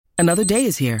Another day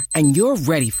is here, and you're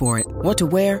ready for it. What to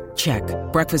wear? Check.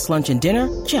 Breakfast, lunch, and dinner?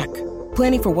 Check.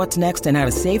 Planning for what's next and how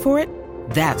to save for it?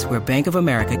 That's where Bank of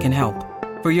America can help.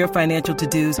 For your financial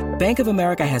to-dos, Bank of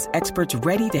America has experts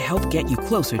ready to help get you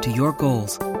closer to your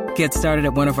goals. Get started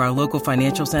at one of our local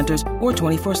financial centers or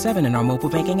 24/7 in our mobile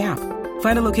banking app.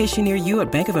 Find a location near you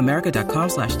at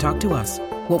bankofamerica.com/talktous.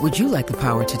 What would you like the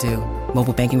power to do?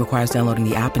 Mobile banking requires downloading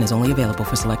the app and is only available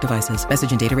for select devices.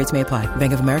 Message and data rates may apply.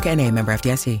 Bank of America N.A., member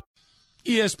FDIC.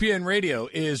 ESPN Radio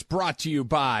is brought to you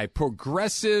by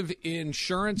Progressive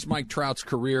Insurance. Mike Trout's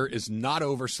career is not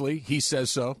over, Slee. He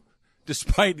says so.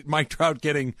 Despite Mike Trout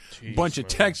getting a bunch of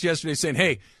texts yesterday saying,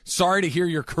 hey, sorry to hear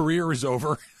your career is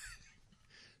over.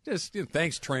 Just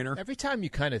thanks, trainer. Every time you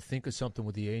kind of think of something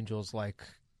with the Angels, like,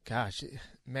 gosh,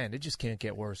 man, it just can't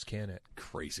get worse, can it?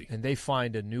 Crazy. And they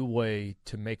find a new way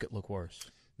to make it look worse.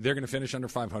 They're going to finish under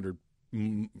 500,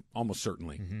 almost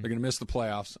certainly. Mm-hmm. They're going to miss the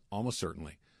playoffs, almost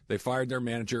certainly. They fired their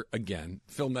manager again.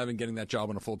 Phil Nevin getting that job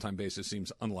on a full-time basis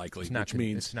seems unlikely, which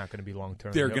means it's not going to be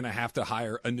long-term. They're going to have to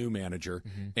hire a new manager.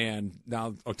 Mm-hmm. And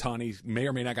now Ohtani may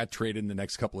or may not get traded in the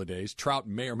next couple of days. Trout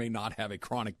may or may not have a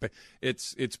chronic. But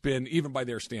it's been, even by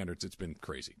their standards, it's been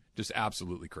crazy. Just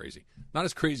absolutely crazy. Not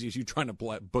as crazy as you trying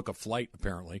to book a flight,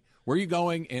 apparently. Where are you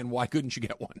going, and why couldn't you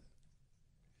get one?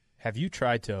 Have you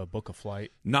tried to book a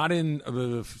flight? Not in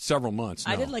several months,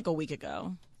 no. I did like a week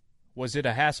ago. Was it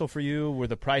a hassle for you? Were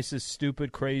the prices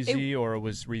stupid, crazy, or it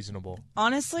was reasonable?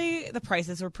 Honestly, the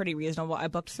prices were pretty reasonable. I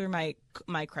booked through my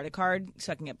credit card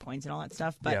so I can get points and all that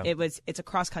stuff. But it's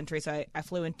across country, so I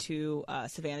flew into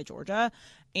Savannah, Georgia,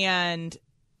 and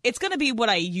it's going to be what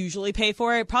I usually pay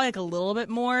for it, probably like a little bit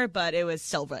more, but it was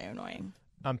still very annoying.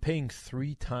 I'm paying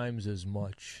 3 times as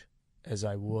much as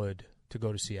I would to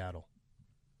go to Seattle.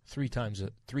 3 times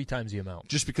the amount.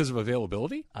 Just because of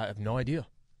availability? I have no idea.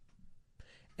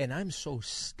 And I'm so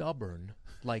stubborn,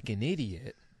 like an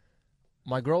idiot.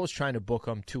 My girl was trying to book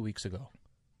them 2 weeks ago,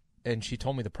 and she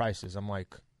told me the prices. I'm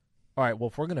like, all right, well,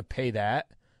 if we're going to pay that,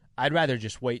 I'd rather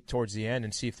just wait towards the end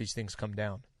and see if these things come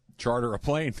down. Charter a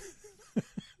plane. A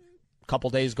couple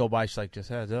days go by, she's like, just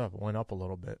heads up, it went up a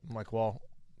little bit. I'm like, well,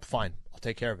 fine, I'll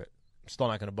take care of it. I'm still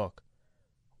not going to book.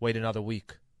 Wait another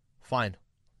week. Fine,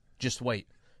 just wait.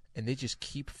 And they just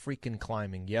keep freaking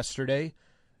climbing. Yesterday,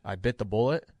 I bit the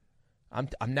bullet.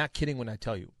 I'm not kidding when I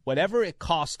tell you. Whatever it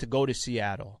costs to go to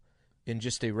Seattle in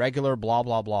just a regular blah,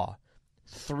 blah, blah,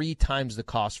 3 times the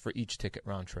cost for each ticket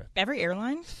round trip. Every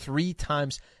airline? 3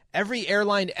 times. Every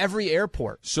airline, every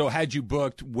airport. So had you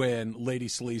booked when Lady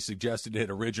Slee suggested it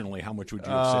originally, how much would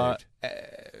you have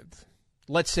saved?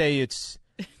 Let's say it's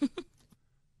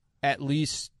at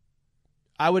least,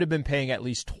 I would have been paying at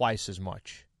least twice as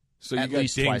much. So you got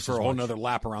dinged for a whole nother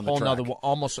lap around the track.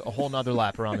 Almost a whole nother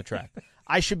lap around the track.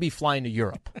 I should be flying to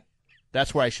Europe.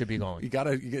 That's where I should be going. You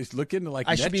guys look into like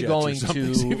I should be going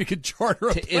to see if you could charter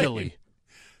a plane. Italy.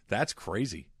 That's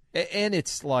crazy. And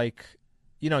it's like,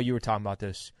 you were talking about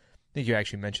this. I think you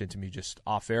actually mentioned it to me just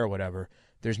off air or whatever.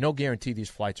 There's no guarantee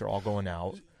these flights are all going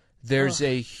out. There's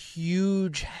a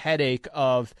huge headache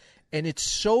and it's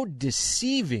so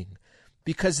deceiving.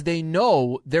 Because they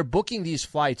know they're booking these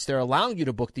flights, they're allowing you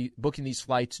to booking these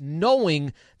flights,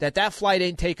 knowing that flight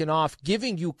ain't taken off,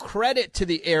 giving you credit to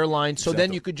the airline, so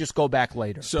then you could just go back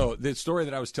later. So the story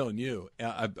that I was telling you,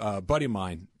 a buddy of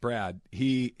mine, Brad,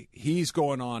 he's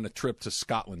going on a trip to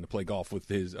Scotland to play golf with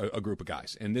a group of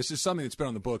guys, and this is something that's been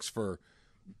on the books for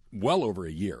well over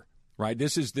a year. Right,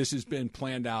 this has been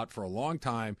planned out for a long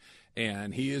time,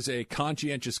 and he is a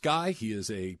conscientious guy. He is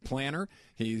a planner.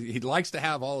 He likes to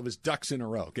have all of his ducks in a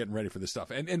row, getting ready for this stuff.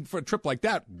 And for a trip like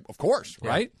that, of course,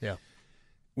 right? Yeah.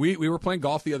 We were playing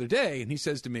golf the other day, and he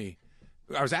says to me,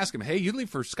 I was asking him, hey, you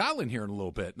leave for Scotland here in a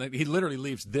little bit. He literally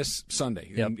leaves this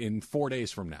Sunday in 4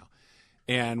 days from now.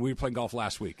 And we were playing golf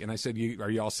last week, and I said, are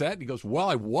you all set? And he goes, well,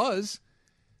 I was.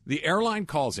 The airline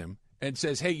calls him and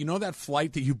says, hey, that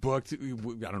flight that you booked,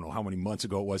 I don't know how many months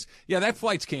ago it was. Yeah, that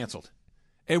flight's canceled.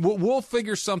 And we'll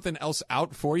figure something else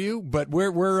out for you, but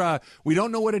we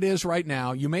don't know what it is right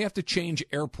now. You may have to change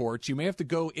airports. You may have to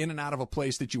go in and out of a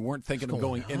place that you weren't thinking of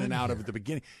going in and out of at the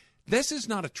beginning. This is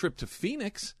not a trip to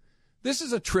Phoenix. This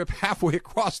is a trip halfway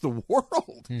across the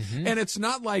world. Mm-hmm. And it's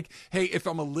not like, hey, if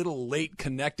I'm a little late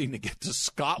connecting to get to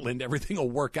Scotland, everything will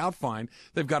work out fine.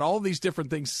 They've got all these different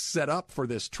things set up for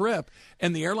this trip.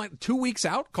 And the airline, 2 weeks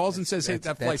out, calls and says, hey,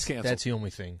 that flight's canceled. That's the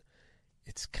only thing.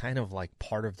 It's kind of like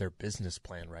part of their business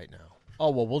plan right now.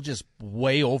 Oh, well, we'll just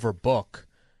way overbook,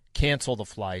 cancel the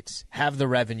flights, have the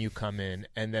revenue come in,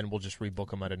 and then we'll just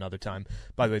rebook them at another time.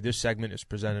 By the way, this segment is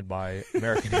presented by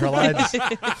American Airlines.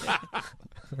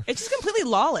 It's just completely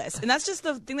lawless, and that's just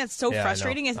the thing that's so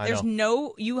frustrating. Is there's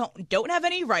you don't have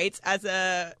any rights as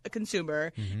a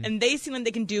consumer, and they seem like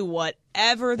they can do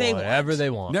whatever they want. Whatever they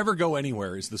want. Never go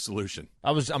anywhere is the solution.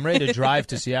 I'm ready to drive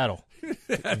to Seattle.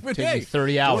 But take me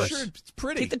 30 hours. Sure, it's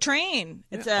pretty. Take the train.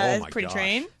 It's a pretty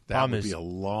train. That would be a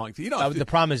long. The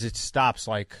problem is it stops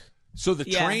like. So the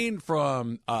train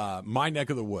from my neck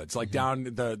of the woods, like down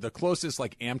the closest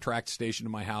like Amtrak station to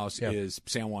my house is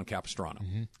San Juan Capistrano.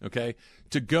 Okay,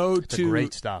 to go it's a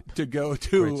great stop. To go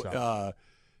to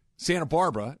Santa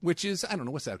Barbara, which is, I don't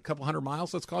know, what's that, a couple hundred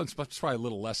miles, let's call it. It's probably a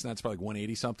little less than that. It's probably like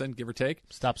 180 something, give or take.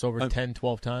 Stops over 10,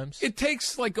 12 times. It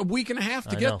takes like a week and a half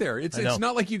to get there. It's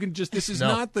not like you can just, this is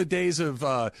not the days of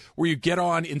where you get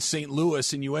on in St.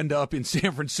 Louis and you end up in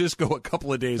San Francisco a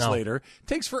couple of days later. It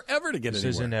takes forever to get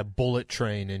anywhere. This isn't a bullet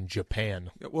train in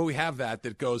Japan. Well, we have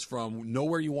that goes from know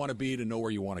where you want to be to know where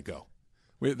you want to go.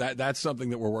 That's something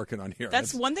that we're working on here.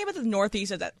 That's one thing about the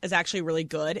Northeast that is actually really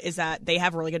good is that they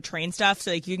have really good train stuff.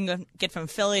 So like you can go get from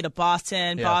Philly to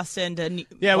Boston, Boston to we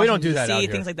Washington, don't do that DC, out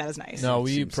here. Things like that is nice. No,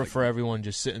 we prefer everyone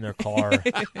just sit in their car in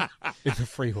the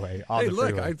freeway. Freeway.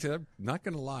 I'm not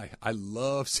going to lie. I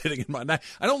love sitting in my.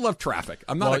 I don't love traffic.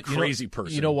 I'm not a crazy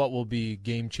person. You know what will be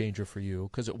game changer for you,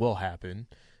 because it will happen,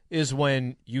 is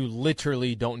when you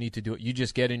literally don't need to do it. You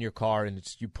just get in your car and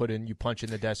you punch in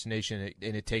the destination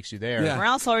and it takes you there. Yeah.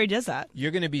 Morales already does that.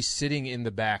 You're going to be sitting in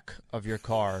the back of your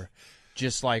car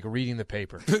just like reading the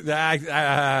paper.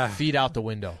 Feet out the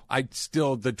window.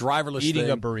 The driverless eating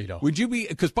thing, a burrito. Would you be,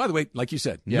 because by the way, like you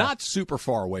said, not super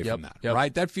far away from that,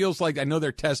 right? That feels like, I know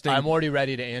they're testing. I'm already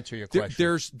ready to answer your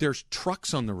question. There's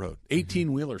trucks on the road,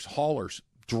 18-wheelers, haulers,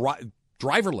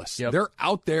 driverless. They're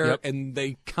out there and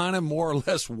they kind of more or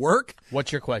less work.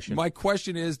 What's your question? My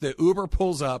question is the Uber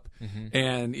pulls up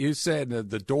and you said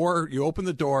you open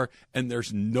the door and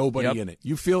there's nobody in it.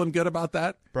 You feeling good about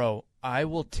that? Bro, I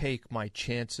will take my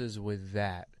chances with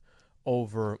that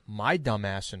over my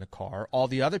dumbass in the car, all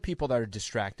the other people that are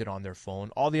distracted on their phone,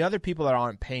 all the other people that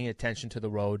aren't paying attention to the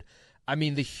road. I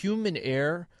mean, the human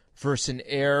error versus an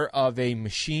error of a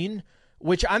machine,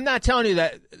 which I'm not telling you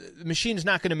that the machine is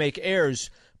not going to make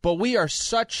errors, but we are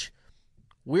such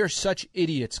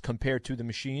idiots compared to the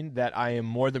machine that I am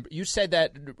more than. You said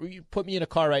that you put me in a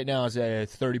car right now as a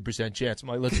 30% chance. I'm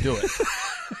like, let's do it.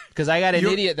 Because I got an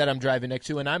idiot that I'm driving next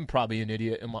to, and I'm probably an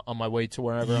idiot on my way to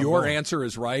wherever I'm Your going. answer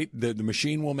is right. The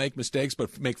machine will make mistakes,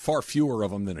 but make far fewer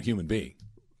of them than a human being.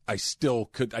 I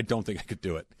don't think I could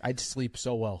do it. I'd sleep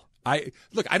so well. I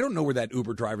don't know where that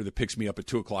Uber driver that picks me up at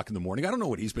 2:00 in the morning. I don't know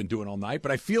what he's been doing all night,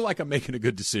 but I feel like I'm making a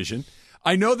good decision.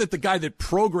 I know that the guy that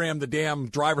programmed the damn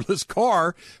driverless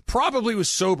car probably was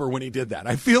sober when he did that.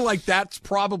 I feel like that's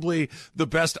probably the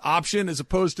best option as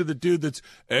opposed to the dude that's,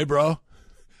 hey, bro,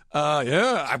 what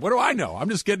do I know? I'm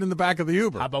just getting in the back of the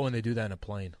Uber. How about when they do that in a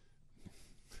plane?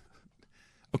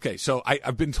 Okay, so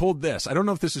I've been told this. I don't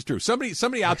know if this is true.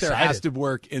 Somebody out there has to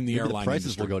work in the airline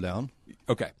prices industry. will go down.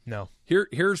 Okay. No.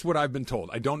 Here's what I've been told.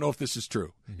 I don't know if this is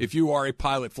true. If you are a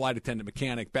pilot, flight attendant,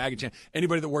 mechanic, baggage,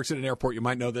 anybody that works at an airport, you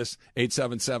might know this,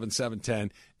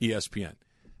 877-710-ESPN.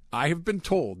 I have been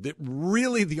told that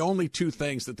really the only two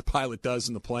things that the pilot does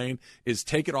in the plane is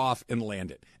take it off and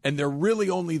land it. And they're really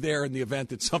only there in the event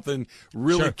that something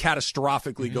really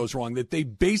catastrophically goes wrong, that they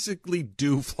basically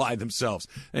do fly themselves.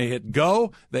 They hit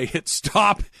go, they hit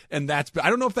stop, and I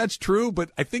don't know if that's true,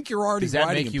 but I think you're already riding in planes.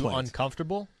 Does that make you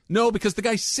uncomfortable? No, because the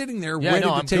guy's sitting there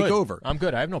waiting to take over. I'm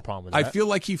good. I have no problem with that. I feel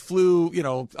like he flew,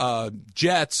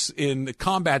 jets in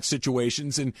combat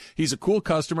situations, and he's a cool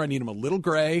customer. I need him a little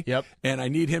gray, and I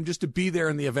need him just to be there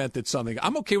in the event that something.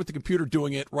 I'm okay with the computer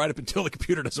doing it right up until the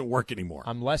computer doesn't work anymore.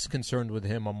 I'm less concerned with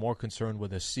him. I'm more concerned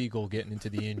with a seagull getting into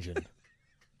the engine.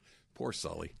 Poor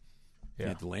Sully. He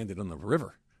had to land it on the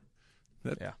river.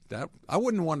 That I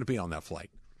wouldn't want to be on that flight.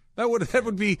 That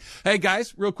would be, hey,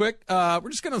 guys, real quick, we're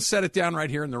just going to set it down right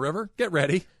here in the river. Get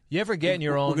ready. You ever get in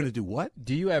your own? We're going to do what?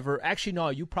 Do you ever? Actually, no,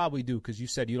 you probably do, because you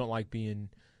said you don't like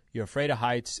you're afraid of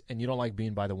heights and you don't like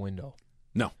being by the window.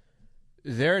 No.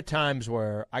 There are times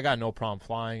where I got no problem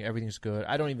flying. Everything's good.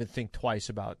 I don't even think twice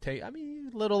about a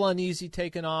little uneasy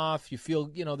taking off. You feel,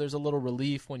 there's a little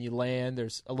relief when you land.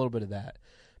 There's a little bit of that.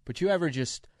 But you ever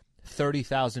just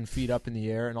 30,000 feet up in the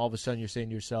air and all of a sudden you're saying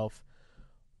to yourself,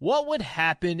 what would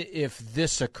happen if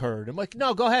this occurred? I'm like,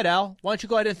 no, go ahead, Al. Why don't you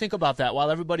go ahead and think about that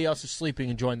while everybody else is sleeping,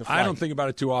 enjoying the flight? I don't think about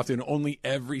it too often. Only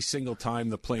every single time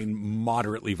the plane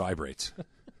moderately vibrates.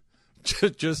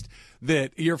 Just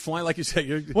that you're flying, like you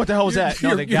said. What the hell was that?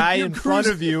 No, the guy in front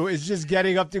of you is just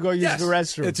getting up to go use the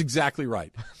restroom. That's exactly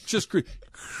right. Just and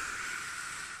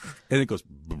it goes,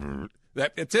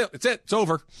 It's it. It's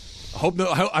over.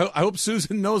 I hope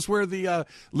Susan knows where the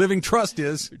Living Trust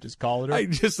is. You just call her. I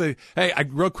just say, hey, I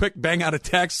real quick bang out a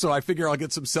text, so I figure I'll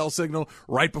get some cell signal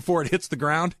right before it hits the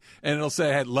ground, and it'll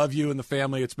say, "I love you and the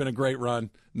family. It's been a great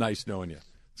run. Nice knowing you."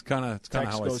 It's kind of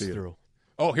how I see it. Through.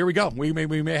 Oh, here we go. We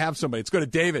may have somebody. Let's go to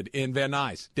David in Van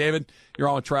Nuys. David, you're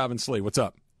on with Trav and Slee. What's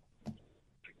up?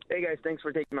 Hey guys, thanks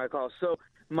for taking my call. So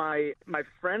my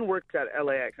friend works at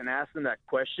LAX and asked him that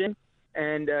question.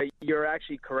 And you're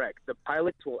actually correct. The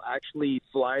pilots will actually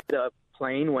fly the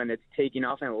plane when it's taking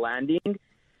off and landing.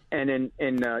 And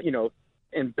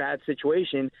in bad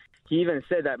situations, he even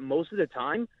said that most of the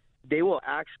time they will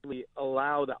actually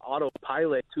allow the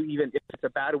autopilot to, even if it's a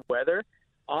bad weather,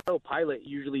 autopilot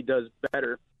usually does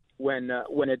better when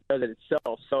it does it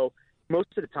itself. So most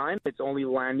of the time it's only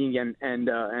landing and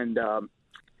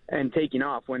taking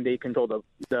off when they control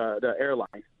the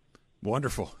airline.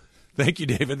 Wonderful. Thank you,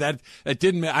 David. That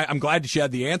didn't. I'm glad that you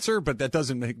had the answer, but that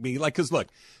doesn't make me like. Because look,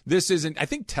 this isn't. I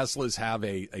think Teslas have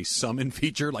a summon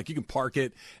feature. Like you can park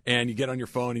it and you get on your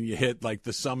phone and you hit like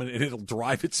the summon and it'll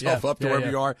drive itself up to wherever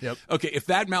you are. Yep. Okay, if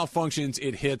that malfunctions,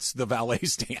 it hits the valet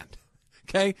stand.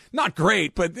 Okay, not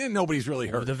great, but nobody's really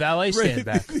hurt. The valet stand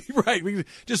back. Right, we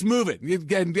just move it and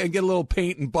get a little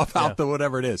paint and buff out the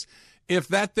whatever it is. If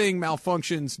that thing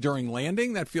malfunctions during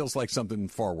landing, that feels like something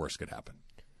far worse could happen.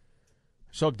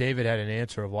 So David had an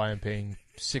answer of why I'm paying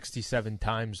 67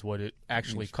 times what it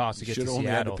actually costs to get to Seattle. You should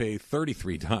only have to pay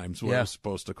 33 times what it was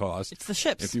supposed to cost. It's the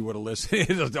ships. If you would have listened.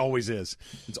 It always is.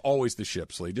 It's always the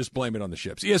ships, Lee. Just blame it on the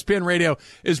ships. ESPN Radio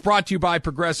is brought to you by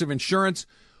Progressive Insurance.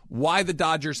 Why the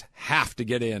Dodgers have to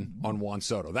get in on Juan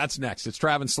Soto. That's next. It's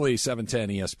Travis Lee, 710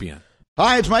 ESPN.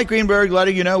 Hi, it's Mike Greenberg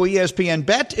letting you know ESPN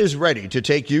Bet is ready to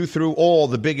take you through all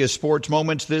the biggest sports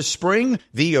moments this spring.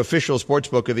 The official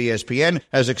sportsbook of ESPN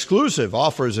has exclusive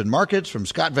offers and markets from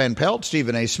Scott Van Pelt,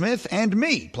 Stephen A. Smith, and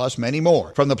me, plus many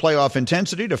more. From the playoff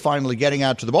intensity to finally getting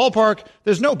out to the ballpark,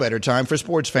 there's no better time for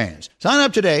sports fans. Sign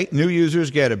up today. New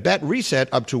users get a bet reset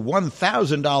up to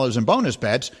 $1,000 in bonus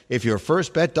bets if your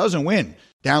first bet doesn't win.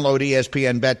 Download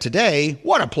ESPN Bet today.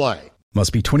 What a play.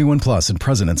 Must be 21 plus and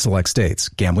present in select states.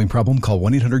 Gambling problem? Call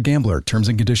 1-800-GAMBLER. Terms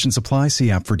and conditions apply.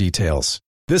 See app for details.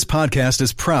 This podcast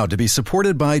is proud to be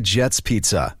supported by Jets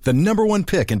Pizza, the #1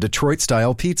 pick in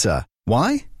Detroit-style pizza.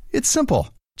 Why? It's simple.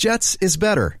 Jets is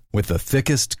better. With the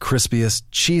thickest, crispiest,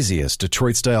 cheesiest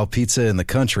Detroit-style pizza in the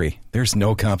country, there's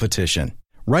no competition.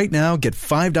 Right now, get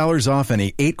 $5 off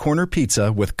any 8-corner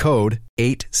pizza with code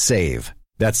 8SAVE.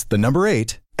 That's the number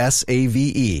 8,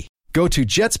 SAVE. Go to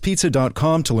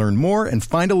jetspizza.com to learn more and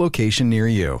find a location near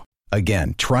you.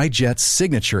 Again, try Jet's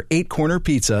signature 8-corner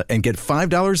pizza and get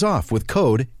 $5 off with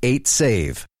code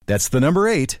 8SAVE. That's the number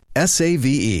 8,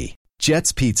 SAVE.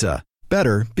 Jet's Pizza.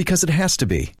 Better because it has to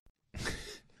be.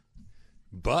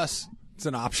 Bus. It's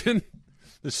an option.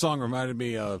 This song reminded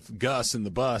me of Gus and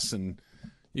the bus, and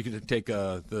you could take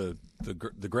the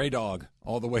Gray Dog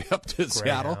all the way up to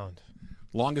Seattle.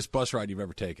 Longest bus ride you've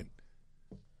ever taken.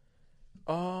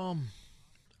 I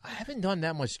haven't done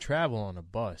that much travel on a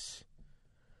bus.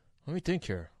 Let me think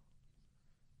here.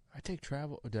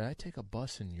 Did I take a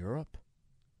bus in Europe?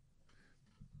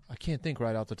 I can't think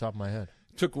right off the top of my head.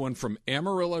 Took one from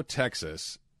Amarillo,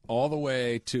 Texas, all the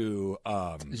way to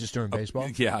Is this during baseball?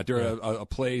 During a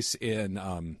place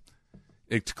in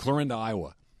Clarinda,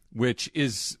 Iowa, which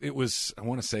I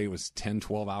want to say it was 10,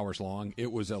 12 hours long.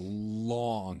 It was a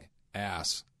long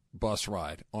ass bus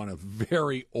ride on a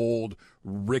very old,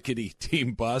 rickety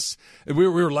team bus. And we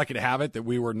were lucky to have it, that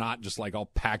we were not just like all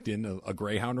packed in a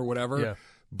Greyhound or whatever. Yeah.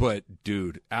 But,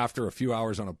 dude, after a few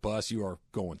hours on a bus, you are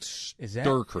going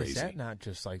stir crazy. Is that not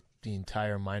just like the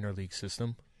entire minor league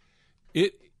system?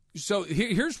 So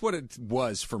here's what it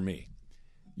was for me.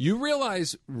 You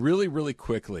realize really, really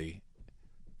quickly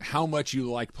how much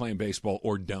you like playing baseball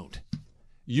or don't.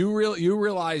 You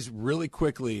realize really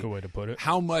quickly good way to put it,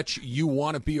 how much you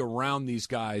want to be around these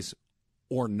guys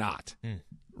or not.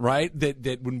 Right?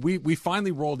 That when we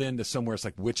finally rolled into somewhere, it's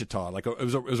like Wichita, like it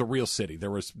was a real city.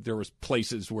 There was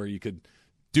places where you could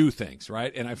do things,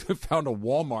 right? And I found a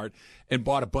Walmart and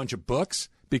bought a bunch of books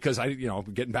because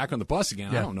getting back on the bus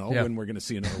again. I don't know when we're going to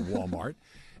see another Walmart.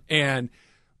 And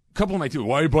a couple of my people,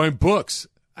 why are you buying books?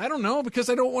 I don't know, because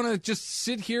I don't want to just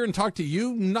sit here and talk to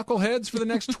you knuckleheads for the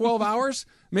next 12 hours.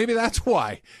 Maybe that's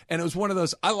why. And it was one of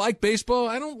those, I like baseball.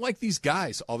 I don't like these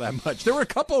guys all that much. There were a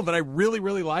couple that I really,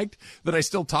 really liked that I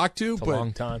still talk to. It's but a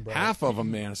long time, bro. Half of them,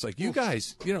 man, it's like, you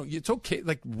guys, it's okay.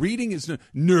 Like, reading is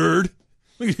nerd.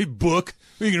 Look at a book.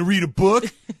 Are you going to read a book?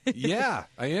 Yeah,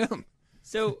 I am.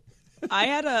 So I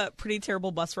had a pretty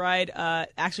terrible bus ride,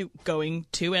 actually going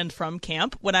to and from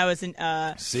camp when I was in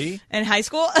high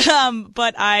school.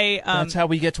 But that's how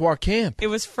we get to our camp. It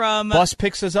was from bus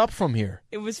picks us up from here.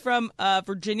 It was from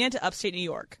Virginia to upstate New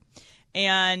York,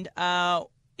 and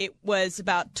it was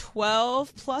about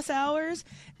 12 plus hours.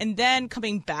 And then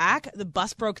coming back, the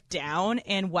bus broke down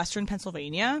in Western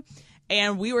Pennsylvania.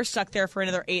 And we were stuck there for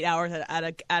another 8 hours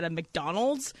at a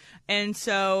McDonald's. And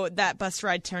so that bus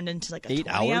ride turned into like a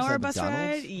 20-hour bus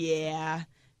ride. Yeah.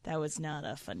 That was not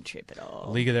a fun trip at all.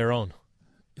 A league of their own.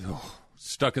 Oh,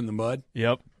 stuck in the mud?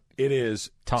 Yep. It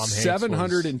is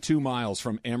 702 miles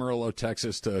from Amarillo,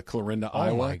 Texas to Clarinda,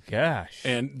 Iowa. Oh, my gosh.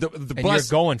 And the and bus...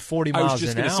 you're going 40 miles an hour. I was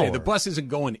just going to say, the bus isn't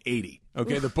going 80.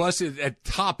 Okay, the bus is, at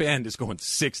top end is going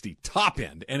 60. Top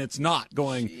end. And it's not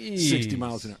going 60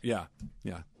 miles an hour.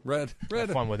 Yeah. Read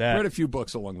fun with that. Read a few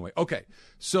books along the way. Okay,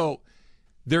 so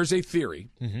there's a theory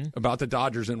about the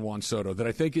Dodgers and Juan Soto that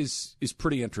I think is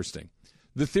pretty interesting.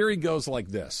 The theory goes like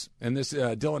this, and this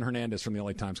Dylan Hernandez from the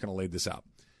LA Times kind of laid this out.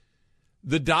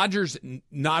 The Dodgers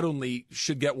not only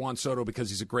should get Juan Soto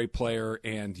because he's a great player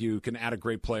and you can add a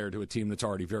great player to a team that's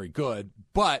already very good,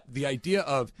 but the idea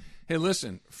of, hey,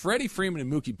 listen, Freddie Freeman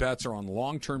and Mookie Betts are on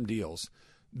long-term deals.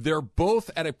 They're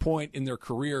both at a point in their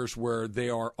careers where they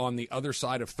are on the other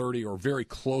side of 30 or very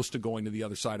close to going to the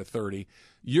other side of 30.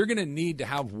 You're going to need to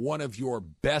have one of your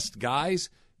best guys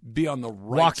be on the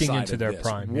right walking side into of their this.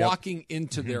 prime. Walking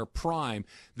into their prime,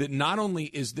 that not only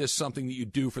is this something that you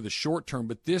do for the short term,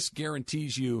 but this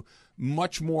guarantees you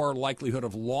much more likelihood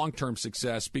of long-term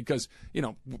success because,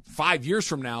 5 years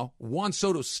from now, Juan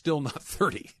Soto's still not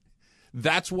 30.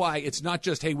 That's why it's not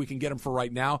just, hey, we can get him for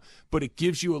right now, but it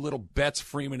gives you a little Betts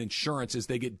Freeman insurance as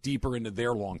they get deeper into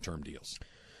their long-term deals.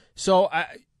 So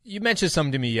you mentioned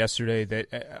something to me yesterday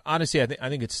that, honestly, I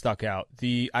think it stuck out.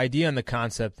 The idea and the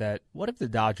concept that what if the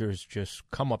Dodgers just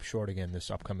come up short again this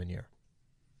upcoming year?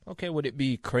 Okay, would it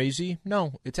be crazy?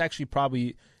 No, it's actually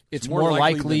probably it's more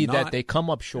likely that they come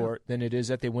up short than it is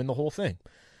that they win the whole thing.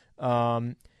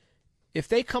 If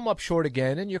they come up short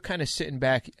again and you're kind of sitting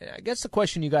back, I guess the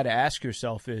question you got to ask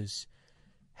yourself is,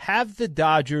 have the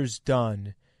Dodgers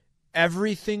done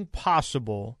everything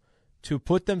possible to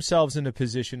put themselves in a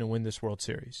position to win this World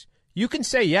Series? You can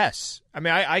say yes. I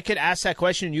mean, I could ask that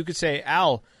question and you could say,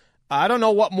 Al, I don't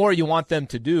know what more you want them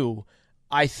to do.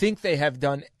 I think they have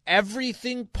done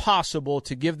everything possible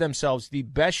to give themselves the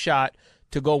best shot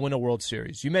to go win a World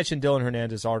Series. You mentioned Dylan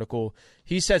Hernandez's article.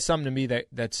 He said something to me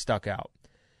that stuck out.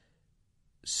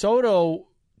 Soto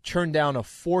turned down a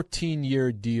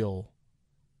 14-year deal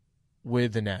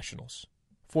with the Nationals.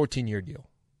 14-year deal,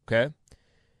 okay?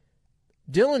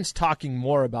 Dylan's talking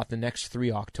more about the next 3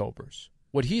 Octobers.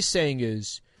 What he's saying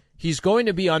is he's going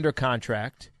to be under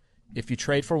contract if you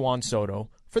trade for Juan Soto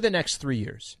for the next 3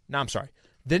 years. No, I'm sorry.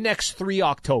 The next 3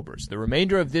 Octobers, the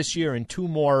remainder of this year and 2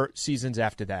 more seasons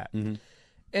after that. Mm-hmm.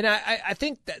 And I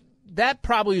think that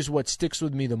probably is what sticks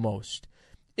with me the most.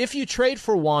 If you trade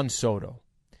for Juan Soto,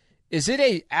 is it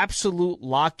a absolute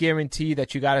lock guarantee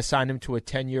that you got to sign him to a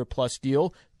 10-year plus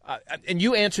deal? And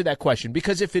you answer that question,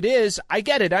 because if it is, I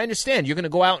get it. I understand. You're going to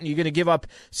go out and you're going to give up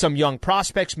some young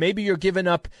prospects. Maybe you're giving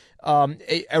up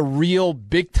a real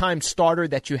big-time starter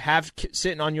that you have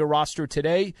sitting on your roster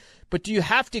today. But do you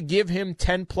have to give him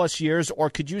 10-plus years, or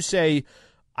could you say,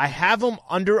 I have him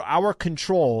under our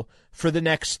control for the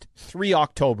next 3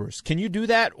 Octobers? Can you do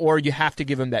that, or you have to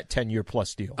give him that 10-year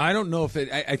plus deal? I don't know if it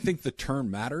 – I think the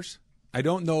term matters. I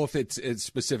don't know if it's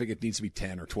specific. It needs to be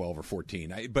 10 or 12 or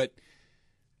 14. But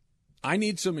I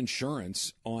need some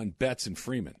insurance on Betts and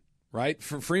Freeman, right?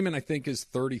 Freeman, I think, is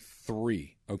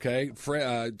 33, okay?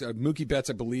 Mookie Betts,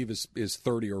 I believe, is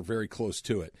 30 or very close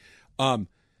to it.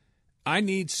 I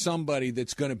need somebody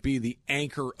that's going to be the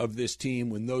anchor of this team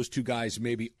when those two guys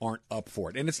maybe aren't up for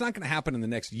it. And it's not going to happen in the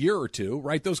next year or two,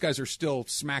 right? Those guys are still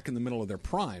smack in the middle of their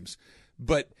primes.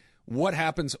 But what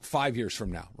happens 5 years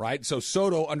from now, right? So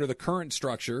Soto, under the current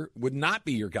structure, would not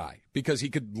be your guy because he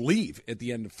could leave at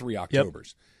the end of 3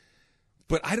 Octobers. Yep.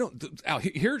 But I don't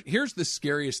 – here's the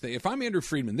scariest thing. If I'm Andrew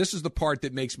Friedman, this is the part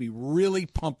that makes me really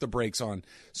pump the brakes on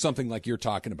something like you're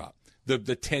talking about, the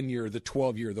 10-year, the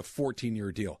 12-year, the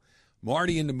 14-year deal. I'm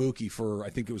already into Mookie for, I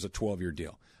think it was a 12-year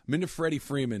deal. I'm into Freddie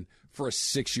Freeman for a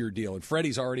 6-year deal, and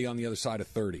Freddie's already on the other side of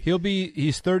 30.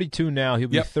 He's 32 now. He'll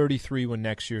be 33 when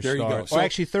next year starts. There you go. So,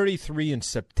 actually 33 in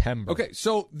September. Okay,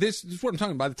 so this is what I'm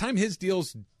talking about. By the time his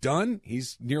deal's done,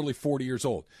 he's nearly 40 years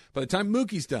old. By the time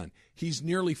Mookie's done, he's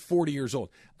nearly 40 years old.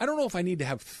 I don't know if I need to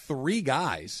have 3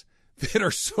 guys that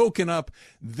are soaking up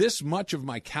this much of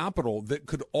my capital that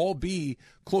could all be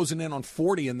closing in on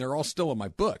 40, and they're all still in my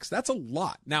books. That's a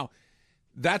lot. Now,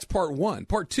 that's part one.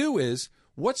 Part two is,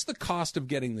 what's the cost of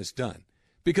getting this done?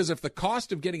 Because if the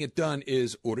cost of getting it done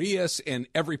is Urias and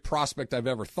every prospect I've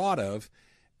ever thought of,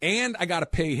 and I got to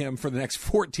pay him for the next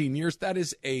 14 years, that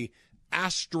is a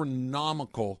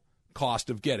astronomical cost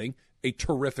of getting a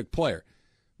terrific player.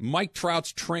 Mike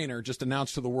Trout's trainer just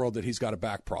announced to the world that he's got a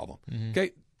back problem.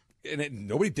 Okay, and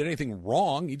nobody did anything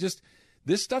wrong.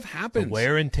 This stuff happens. The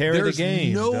wear and tear of the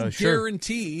game. There's no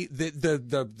guarantee that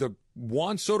the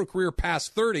Juan Soto career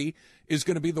past 30 is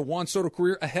going to be the Juan Soto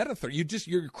career ahead of 30.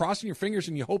 You're crossing your fingers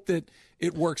and you hope that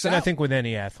it works out. And I think with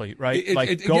any athlete, right?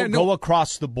 Go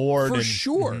across the board. For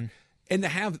sure.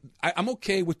 And I'm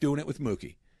okay with doing it with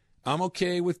Mookie. I'm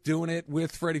okay with doing it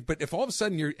with Freddie, but if all of a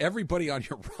sudden everybody on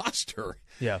your roster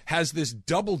has this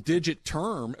double-digit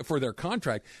term for their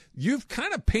contract, you've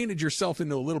kind of painted yourself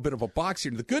into a little bit of a box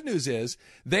here. The good news is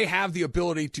they have the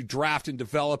ability to draft and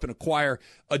develop and acquire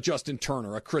a Justin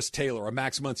Turner, a Chris Taylor, a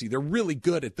Max Muncy. They're really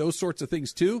good at those sorts of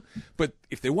things too, but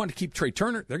if they want to keep Trey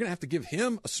Turner, they're going to have to give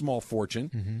him a small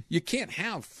fortune. You can't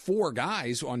have 4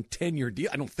 guys on 10-year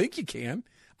deal. I don't think you can.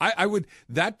 I would,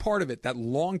 that part of it, that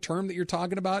long term that you're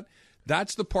talking about,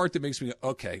 that's the part that makes me go,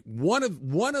 okay, one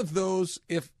of those,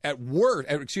 if at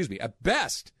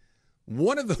best,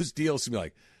 one of those deals to be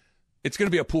like, it's going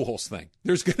to be a Pujols thing.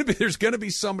 There's going to be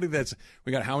somebody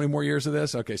we got how many more years of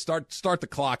this? Okay, start the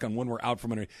clock on when we're out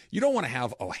from under. You don't want to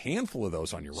have a handful of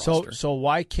those on your roster. So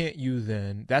why can't you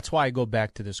then? That's why I go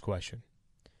back to this question.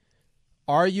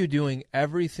 Are you doing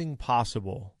everything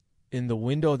possible in the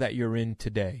window that you're in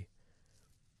today,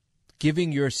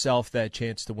 giving yourself that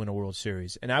chance to win a World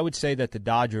Series? And I would say that the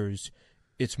Dodgers,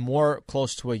 it's more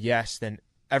close to a yes than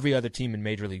every other team in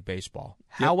Major League Baseball.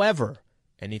 Yep. However,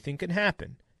 anything can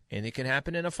happen. And it can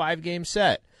happen in a 5-game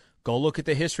set. Go look at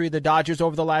the history of the Dodgers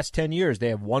over the last 10 years. They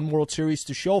have 1 World Series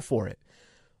to show for it.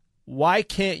 Why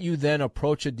can't you then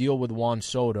approach a deal with Juan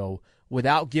Soto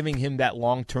without giving him that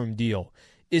long-term deal?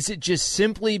 Is it just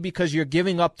simply because you're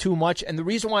giving up too much? And the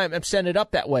reason why I'm setting it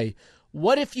up that way,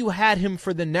 what if you had him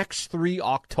for the next 3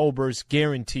 Octobers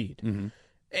guaranteed,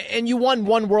 and you won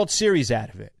 1 World Series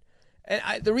out of it?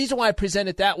 And the reason why I present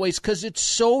it that way is because it's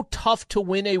so tough to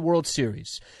win a World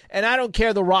Series. And I don't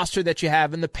care the roster that you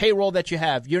have and the payroll that you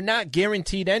have. You're not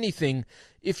guaranteed anything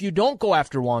if you don't go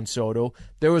after Juan Soto.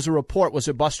 There was a report, was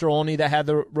it Buster Olney that had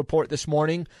the report this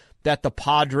morning, that the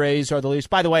Padres are the least?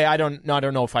 By the way, I don't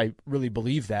know if I really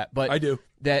believe that, but I do.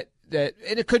 That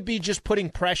and it could be just putting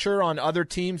pressure on other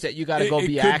teams that you got to go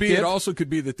be active. It also could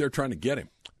be that they're trying to get him.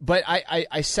 But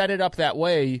I set it up that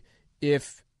way.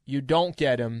 If you don't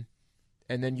get him,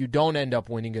 and then you don't end up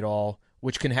winning it all,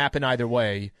 which can happen either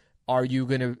way, are you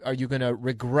gonna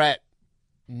regret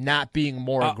not being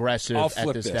more aggressive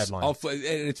at this deadline?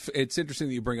 It's interesting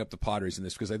that you bring up the Padres in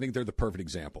this, because I think they're the perfect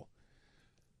example.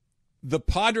 The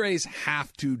Padres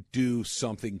have to do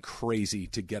something crazy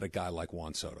to get a guy like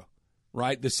Juan Soto,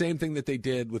 right? The same thing that they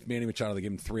did with Manny Machado. They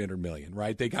gave him $300 million,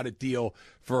 right? They got a deal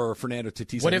for Fernando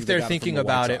Tatis. What if they're thinking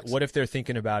about it? What if they're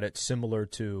thinking about it similar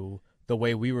to the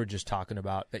way we were just talking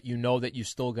about, that you know that you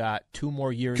still got 2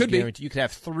 more years guaranteed? You could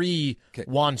have 3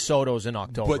 Juan Sotos in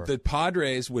October. But the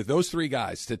Padres, with those 3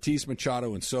 guys, Tatis,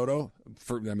 Machado, and Soto,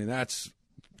 that's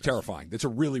terrifying. That's a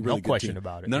really, really good question team.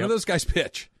 About it. None of those guys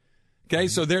pitch. Okay,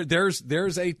 so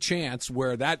there's a chance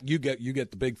where that you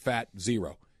get the big fat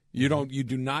 0. You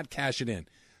do not cash it in.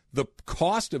 The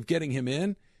cost of getting him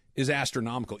in is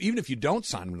astronomical, even if you don't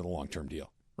sign him to the long-term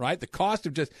deal. Right? The cost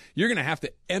of you're going to have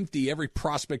to empty every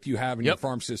prospect you have in your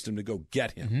farm system to go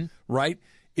get him. Right?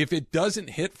 If it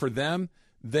doesn't hit for them,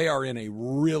 they are in a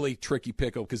really tricky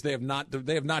pickle, because they have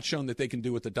not shown that they can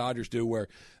do what the Dodgers do, where,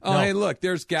 hey, look,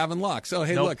 there's Gavin Lux. Oh,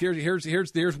 hey, look,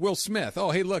 here's Will Smith.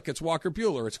 Oh, hey, look, it's Walker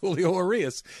Buehler. It's Julio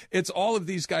Urias. It's all of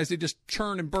these guys. They just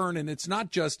churn and burn, and it's not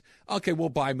just, okay, we'll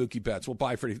buy Mookie Betts, we'll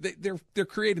buy Freddie. They're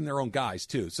creating their own guys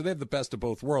too, so they have the best of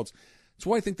both worlds. That's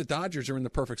why I think the Dodgers are in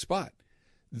the perfect spot.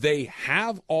 They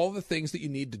have all the things that you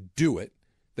need to do it.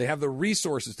 They have the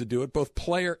resources to do it, both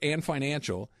player and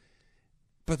financial,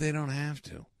 but they don't have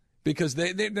to, because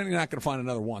they're not going to find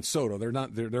another Juan Soto.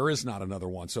 There is not another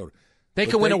Juan Soto. They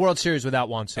could win a World Series without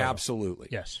Juan Soto. Absolutely.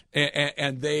 Yes.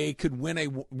 And they could win a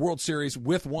World Series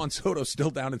with Juan Soto still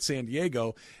down in San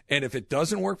Diego. And if it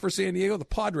doesn't work for San Diego, the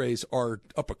Padres are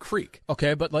up a creek.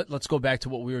 Okay, but let's go back to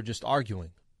what we were just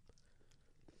arguing.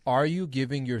 Are you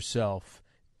giving yourself...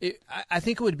 I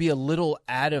think it would be a little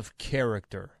out of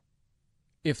character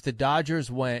if the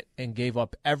Dodgers went and gave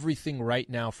up everything right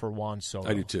now for Juan Soto.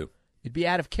 I do too. It'd be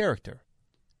out of character.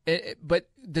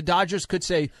 But the Dodgers could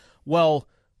say, well,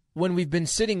 when we've been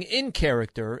sitting in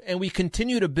character and we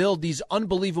continue to build these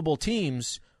unbelievable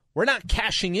teams, we're not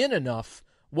cashing in enough.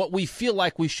 what we feel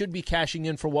like we should be cashing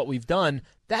in for what we've done.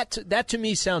 That to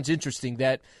me sounds interesting.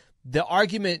 That the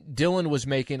argument Dylan was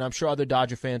making, I'm sure other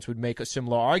Dodger fans would make a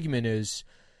similar argument, is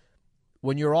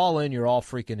when you're all in, you're all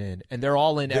freaking in. And they're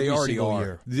all in every single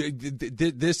year.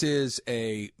 This is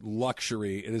a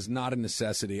luxury. It is not a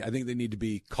necessity. I think they need to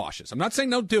be cautious. I'm not saying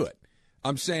don't do it.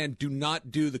 I'm saying do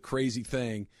not do the crazy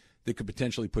thing that could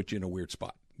potentially put you in a weird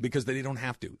spot, because they don't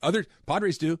have to. Other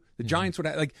Padres do. The Giants would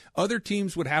have, like, other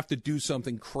teams would have to do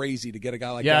something crazy to get a guy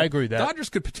like that. Yeah, I agree with that. Dodgers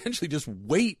could potentially just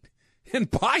wait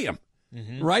and buy him.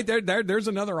 Right? There's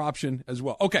another option as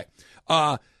well. Okay.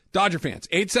 Dodger fans,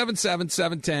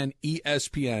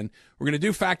 877-710-ESPN. We're going to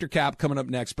do Factor Cap coming up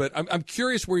next, but I'm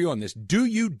curious where you're on this. Do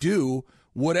you do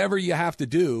whatever you have to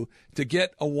do to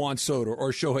get a Juan Soto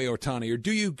or Shohei Ohtani, or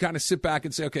do you kind of sit back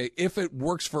and say, okay, if it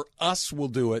works for us, we'll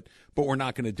do it, but we're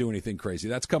not going to do anything crazy?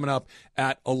 That's coming up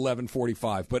at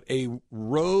 11:45. But a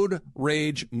road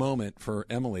rage moment for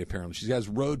Emily, apparently. She has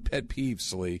road pet peeves,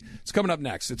 Slee. It's coming up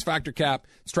next. It's Factor Cap.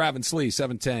 It's Trav and Slee,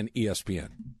 710 ESPN.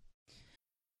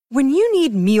 When you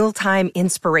need mealtime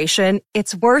inspiration,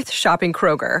 it's worth shopping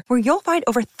Kroger, where you'll find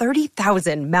over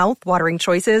 30,000 mouth-watering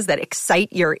choices that excite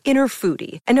your inner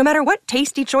foodie. And no matter what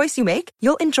tasty choice you make,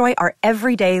 you'll enjoy our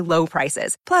everyday low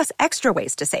prices, plus extra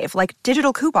ways to save, like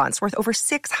digital coupons worth over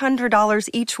 $600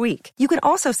 each week. You can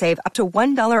also save up to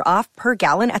 $1 off per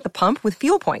gallon at the pump with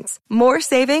fuel points. More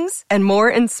savings and more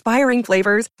inspiring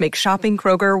flavors make shopping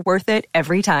Kroger worth it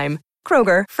every time.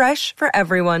 Kroger, fresh for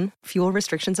everyone. Fuel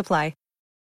restrictions apply.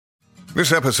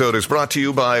 This episode is brought to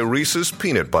you by Reese's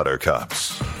Peanut Butter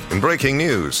Cups. In breaking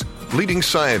news, leading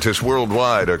scientists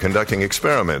worldwide are conducting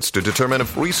experiments to determine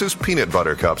if Reese's Peanut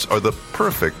Butter Cups are the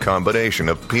perfect combination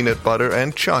of peanut butter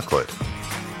and chocolate.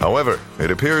 However,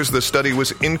 it appears the study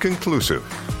was inconclusive,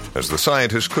 as the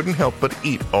scientists couldn't help but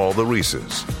eat all the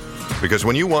Reese's. Because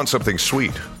when you want something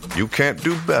sweet, you can't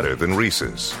do better than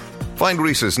Reese's. Find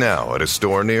Reese's now at a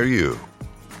store near you.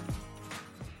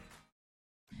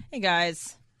 Hey,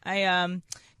 guys. I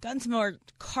got in some more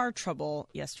car trouble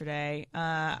yesterday.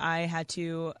 I had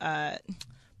to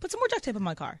put some more duct tape on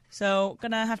my car. So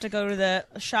gonna have to go to the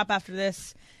shop after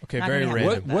this. Okay, very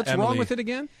random. What's wrong with it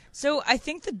again? So I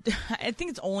think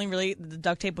it's only really the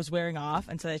duct tape was wearing off,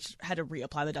 and so I just had to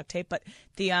reapply the duct tape. But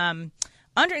the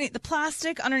underneath the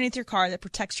plastic underneath your car that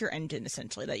protects your engine,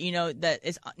 essentially, that that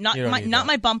is not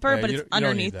my bumper, but it's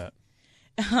underneath,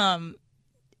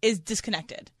 is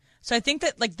disconnected. So I think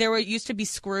that there used to be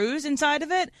screws inside of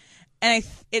it, and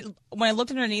when I looked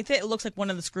underneath it, it looks like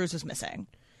one of the screws was missing.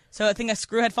 So I think a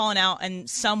screw had fallen out and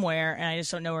somewhere, and I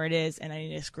just don't know where it is, and I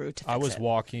need a screw to fix it. I was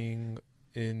walking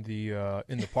in the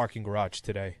parking garage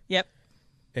today. Yep.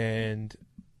 And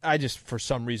I just, for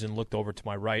some reason, looked over to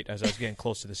my right as I was getting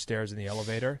close to the stairs in the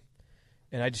elevator,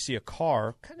 and I just see a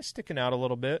car kind of sticking out a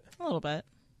little bit. A little bit.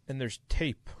 And there's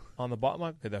tape on the bottom.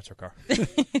 Okay, that's her car.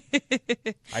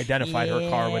 Identified her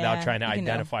car without trying to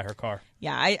identify her car.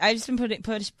 Yeah, I just been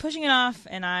pushing it off,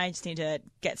 and I just need to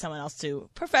get someone else to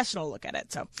professional look at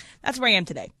it. So that's where I am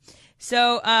today.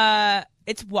 So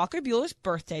it's Walker Buehler's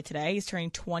birthday today. He's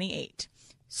turning 28.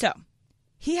 So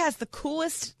he has the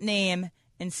coolest name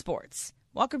in sports.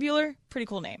 Walker Buehler, pretty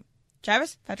cool name.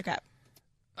 Travis, Factor Cap.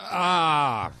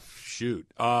 Shoot.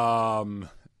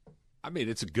 I mean,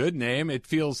 it's a good name. It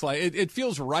feels like it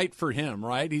feels right for him,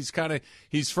 right? He's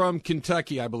from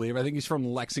Kentucky, I believe. I think he's from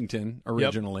Lexington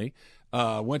originally.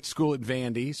 Yep. Went to school at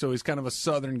Vandy, so he's kind of a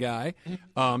Southern guy.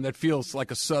 That feels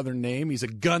like a Southern name. He's a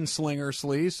gunslinger,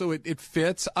 Slee, so it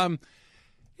fits.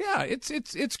 Yeah,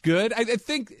 it's good. I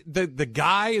think the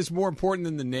guy is more important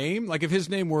than the name. Like if his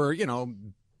name were,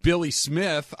 Billy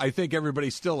Smith, I think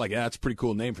everybody's still like, yeah, that's a pretty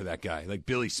cool name for that guy. Like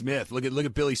Billy Smith. Look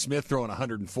at Billy Smith throwing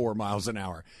 104 miles an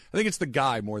hour. I think it's the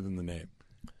guy more than the name.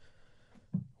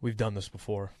 We've done this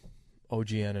before. OG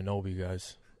Anunoby,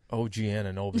 guys. OG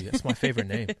Anunoby. That's my favorite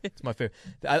name. It's my favorite.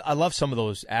 I love some of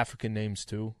those African names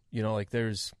too.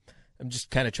 I'm just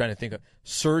kind of trying to think of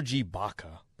Serge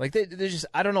Ibaka. Like they're just,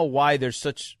 I don't know why they're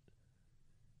such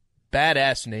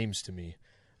badass names to me.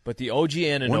 But the OG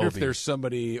Anunoby. I wonder if there's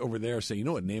somebody over there saying,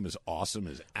 what name is awesome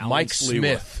is Alan Mike Sliwa.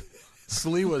 Smith.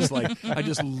 Sliwa's like, I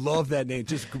just love that name. It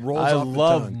just rolls off the tongue. I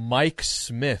love Mike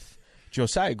Smith.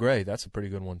 Josiah Gray, that's a pretty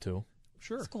good one too.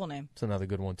 Sure. It's a cool name. It's another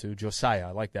good one too. Josiah,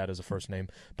 I like that as a first name.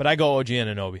 But I go OG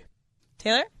Anunoby.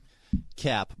 Taylor?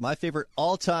 Cap. My favorite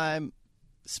all-time,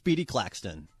 Speedy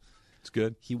Claxton. It's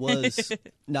good. He was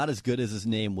not as good as his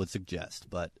name would suggest,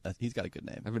 but he's got a good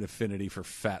name. I have an affinity for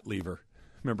Fat Lever.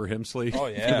 Remember him, Slee? Oh,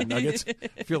 yeah. Nuggets.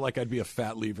 I feel like I'd be a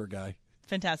Fat Lever guy.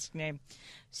 Fantastic name.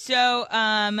 So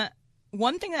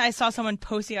one thing that I saw someone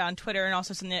posting on Twitter, and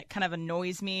also something that kind of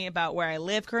annoys me about where I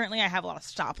live currently, I have a lot of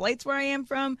stoplights where I am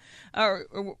from,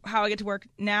 or how I get to work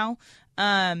now.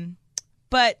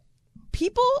 But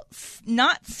people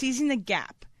not seizing the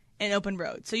gap in open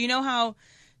road. So you know how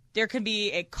there could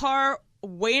be a car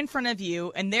way in front of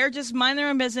you, and they're just minding their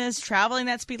own business, traveling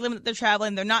that speed limit that they're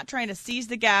traveling. They're not trying to seize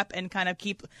the gap and kind of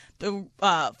keep the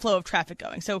flow of traffic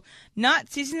going. So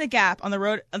not seizing the gap on the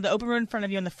road, on the open road in front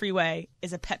of you on the freeway,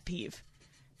 is a pet peeve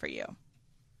for you.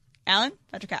 Alan,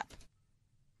 Dr. Cap.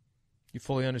 You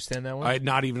fully understand that one?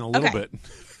 Not even a little bit.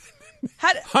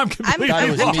 I'm talking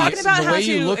about how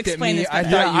to explain this. I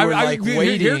thought you were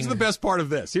waiting. Here's the best part of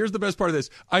this.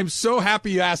 I'm so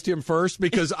happy you asked him first,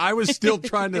 because I was still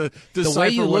trying to decipher the way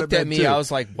you what looked it at me, too. I was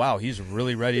like, "Wow, he's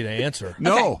really ready to answer."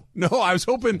 No, I was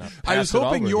hoping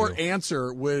your you.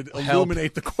 answer would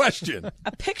illuminate the question.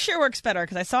 A picture works better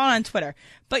because I saw it on Twitter.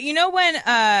 But you know when,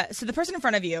 so the person in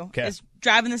front of you is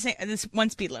driving this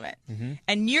one speed limit,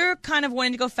 and you're kind of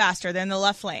wanting to go faster than the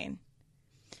left lane.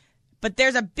 But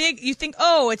there's you think,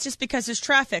 it's just because there's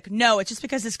traffic. No, it's just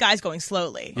because this guy's going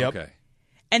slowly. Yep. Okay.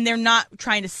 And they're not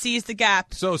trying to seize the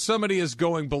gap. So somebody is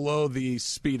going below the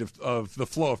speed of the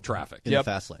flow of traffic. In the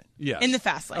fast lane. Yes. In the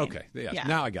fast lane. Okay. Yeah.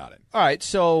 Now I got it. All right,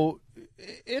 so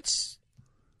it's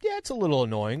a little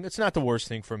annoying. It's not the worst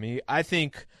thing for me. I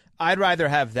think I'd rather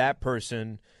have that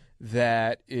person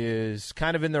that is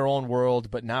kind of in their own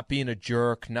world, but not being a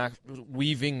jerk, not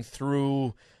weaving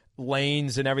through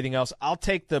lanes and everything else. I'll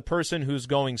take the person who's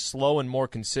going slow and more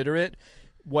considerate.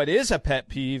 What is a pet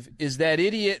peeve is that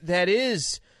idiot that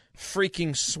is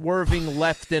freaking swerving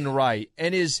left and right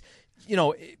and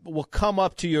will come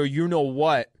up to your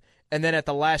you-know-what, and then at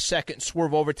the last second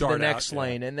swerve over to the next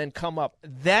lane and then come up.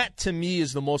 That, to me,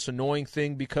 is the most annoying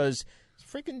thing because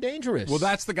it's freaking dangerous. Well,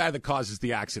 that's the guy that causes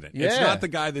the accident. Yeah. It's not the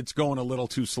guy that's going a little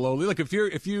too slowly. Like if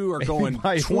you are going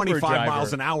 25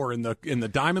 miles an hour in the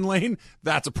diamond lane,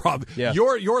 that's a problem. Yeah.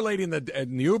 Your lady in the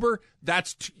Uber,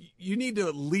 you need to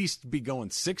at least be going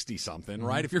 60 something,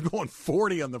 right? If you're going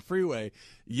 40 on the freeway,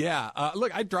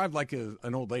 look, I drive like an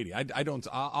old lady. I don't.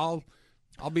 I'll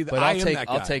be the. But that guy.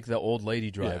 I'll take the old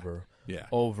lady driver. Yeah.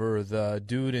 Over the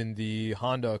dude in the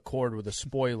Honda Accord with a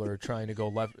spoiler trying to go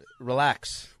left.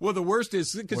 Relax. Well, the worst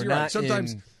is because you're right.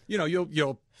 Sometimes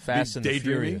you'll Fast be and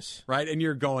daydreaming, Furious, right? And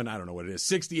you're going, I don't know what it is,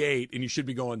 68, and you should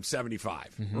be going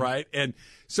 75, right? And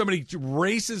somebody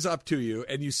races up to you,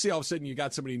 and you see all of a sudden you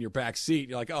got somebody in your back seat.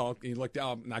 You're like, oh, you look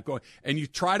down, I'm not going, and you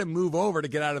try to move over to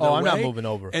get out of their way. I'm not moving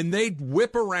over. And they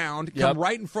whip around, come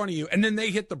right in front of you, and then they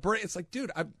hit the brake. It's like,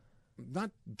 dude, I'm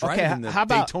not driving the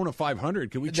Daytona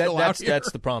 500. Can we chill out here?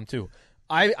 That's the problem, too.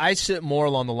 I sit more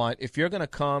along the line. If you're going to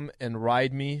come and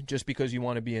ride me just because you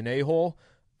want to be an a-hole,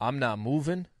 I'm not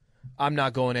moving. I'm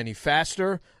not going any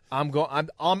faster. I'm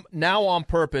now on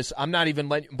purpose. I'm not even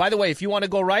letting. By the way, if you want to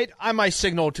go right, I might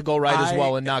signal to go right as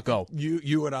well and not go.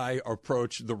 You and I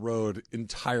approach the road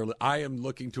entirely. I am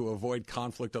looking to avoid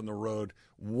conflict on the road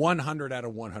 100 out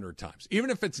of 100 times.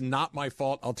 Even if it's not my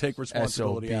fault, I'll take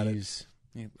responsibility at it.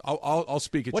 I'll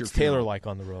speak at What's your funeral. Taylor like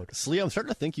on the road? Slee, I'm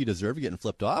starting to think you deserve getting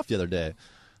flipped off the other day.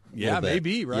 Yeah,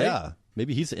 maybe, right? Yeah,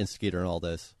 maybe he's the instigator in all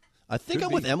this. I think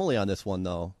I'm with Emily on this one,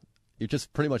 though. You're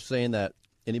just pretty much saying that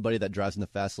anybody that drives in the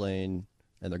fast lane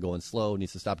and they're going slow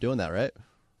needs to stop doing that, right?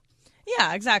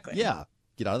 Yeah, exactly. Yeah,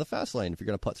 get out of the fast lane if you're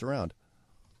going to putz around.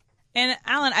 And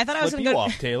Alan, I thought I was going to go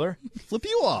off, Taylor. Flip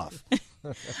you off.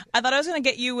 I thought I was going to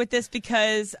get you with this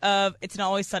because of it's an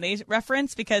Always Sunny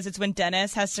reference, because it's when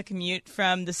Dennis has to commute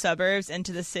from the suburbs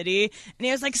into the city, and he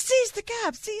was like, seize the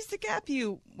gap,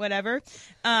 you whatever.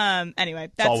 Anyway,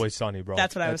 that's Always Sunny, bro.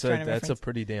 That's what I was trying to reference. That's a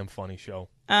pretty damn funny show.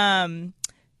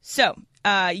 So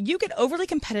you get overly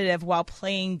competitive while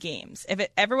playing games.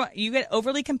 You get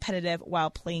overly competitive while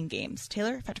playing games.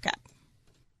 Taylor, Dr. Cap.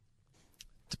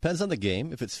 Depends on the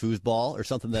game. If it's foosball or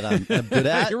something that I'm good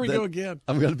at, here we go again.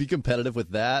 I'm going to be competitive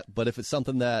with that. But if it's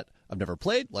something that I've never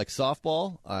played, like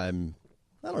softball, I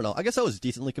don't know. I guess I was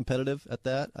decently competitive at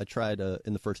that. I tried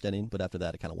in the first inning, but after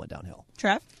that, it kind of went downhill.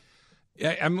 Trev?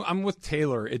 Yeah, I'm with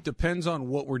Taylor. It depends on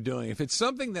what we're doing. If it's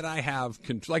something that I have,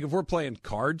 like if we're playing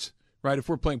cards, right? If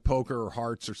we're playing poker or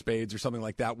hearts or spades or something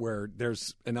like that, where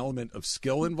there's an element of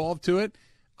skill involved to it,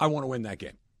 I want to win that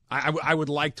game. I would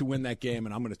like to win that game,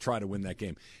 and I'm going to try to win that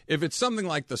game. If it's something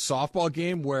like the softball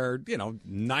game where,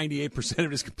 98% of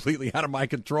it is completely out of my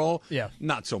control,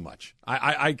 not so much.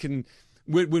 I can –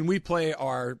 when we play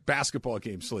our basketball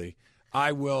game, Slee,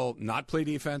 I will not play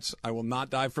defense. I will not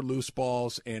dive for loose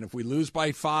balls. And if we lose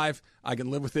by 5, I can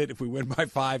live with it. If we win by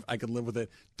 5, I can live with it.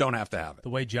 Don't have to have it. The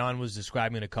way John was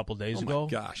describing it a couple days ago. Oh,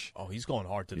 my gosh. Oh, he's going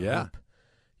hard to the hoop.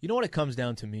 You know what it comes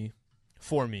down to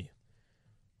for me?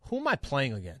 who am I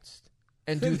playing against?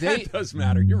 And do they? That does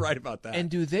matter. You're right about that. And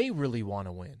do they really want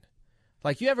to win?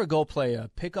 Like, you ever go play a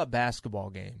pickup basketball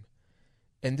game,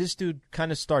 and this dude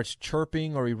kind of starts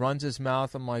chirping or he runs his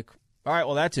mouth? I'm like, all right,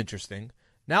 well, that's interesting.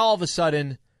 Now, all of a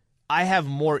sudden, I have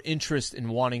more interest in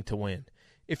wanting to win.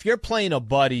 If you're playing a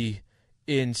buddy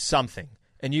in something,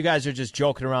 and you guys are just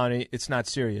joking around, it's not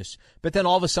serious, but then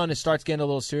all of a sudden it starts getting a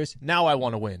little serious, now I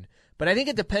want to win. But I think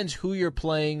it depends who you're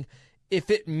playing.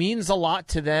 If it means a lot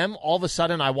to them, all of a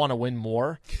sudden I want to win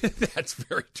more. That's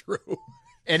very true.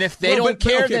 And if they don't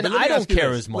care, then I don't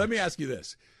care as much. Let me ask you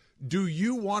this. Do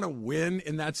you want to win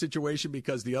in that situation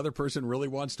because the other person really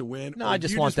wants to win? No, I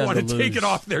just want them to lose. Take it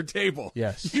off their table.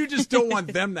 Yes. You just don't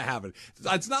want them to have it.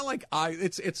 It's not like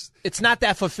It's not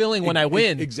that fulfilling when I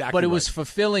win. Exactly. But it was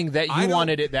fulfilling that you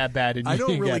wanted it that bad. And I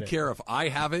don't you really get it. care if I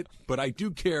have it, but I do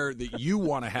care that you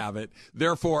want to have it.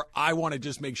 Therefore, I want to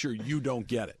just make sure you don't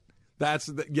get it.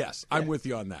 Yes, I'm with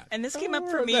you on that. And this came up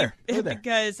for me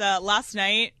because last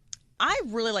night I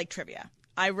really like trivia.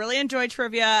 I really enjoy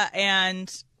trivia,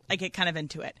 and I get kind of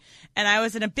into it. And I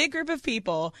was in a big group of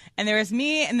people, and there was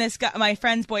me and this guy, my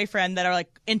friend's boyfriend, that are like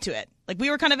into it. Like, we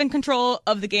were kind of in control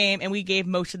of the game, and we gave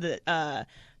most of the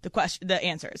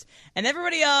answers. And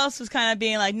everybody else was kind of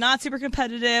being like not super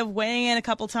competitive, weighing in a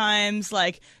couple times,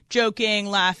 like joking,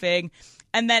 laughing.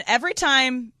 And then every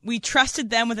time we trusted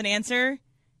them with an answer,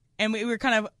 and we were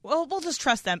kind of, well, we'll just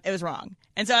trust them, it was wrong.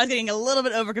 And so I was getting a little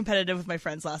bit over competitive with my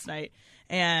friends last night.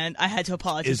 And I had to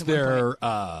apologize. Is there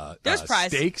there's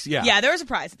prize stakes? Yeah, there was a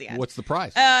prize at the end. What's the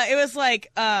prize? It was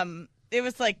like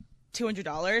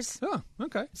 $200. Oh,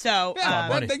 okay. So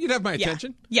you'd have my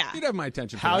attention. Yeah, you'd have my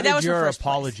attention. How did your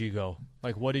apology go?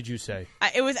 Like, what did you say?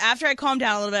 It was after I calmed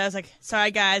down a little bit. I was like,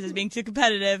 "Sorry, guys, I was being too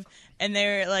competitive." And they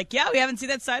were like, "Yeah, we haven't seen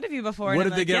that side of you before." What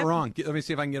did they get wrong? Let me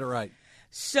see if I can get it right.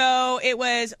 So it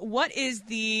was, what is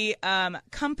the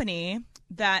company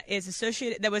that is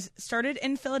associated, that was started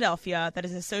in Philadelphia, that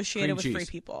is associated with Free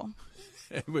People?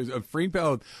 It was a Free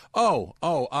People.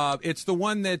 It's the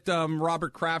one that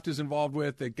Robert Kraft is involved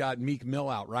with that got Meek Mill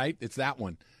out, right? It's that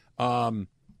one.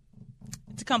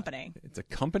 It's a company. It's a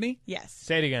company? Yes.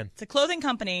 Say it again. It's a clothing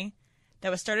company that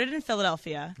was started in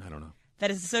Philadelphia. I don't know.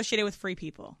 That is associated with Free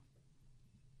People.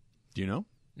 Do you know?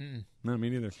 No,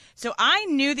 me neither. So I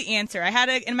knew the answer. I had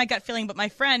it in my gut feeling, but my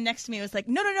friend next to me was like,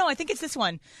 no, I think it's this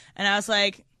one. And I was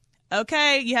like,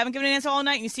 okay, you haven't given an answer all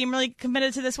night. You seem really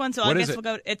committed to this one, so I guess we'll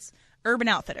go. It's Urban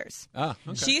Outfitters. Ah,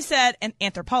 okay. She said an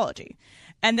Anthropology.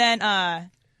 And then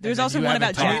there's also one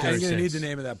about I'm going to need the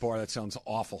name of that bar. That sounds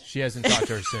awful. She hasn't talked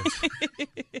to her since.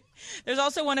 There's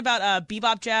also one about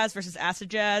bebop jazz versus acid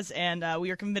jazz, and we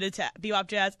were committed to bebop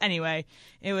jazz. Anyway,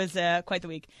 it was quite the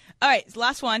week. All right,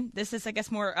 last one. This is, I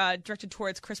guess, more directed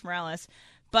towards Chris Morales.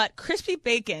 But crispy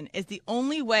bacon is the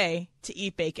only way to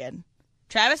eat bacon.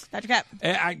 Travis, Dr. Cap.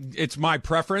 It's my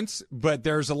preference, but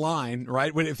there's a line,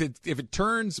 right? If it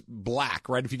turns black,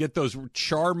 right? If you get those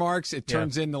char marks, it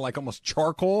turns into like almost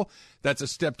charcoal. That's a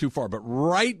step too far. But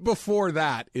right before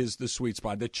that is the sweet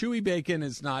spot. The chewy bacon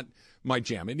is not my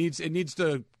jam. It needs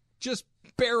to just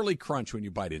barely crunch when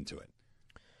you bite into it.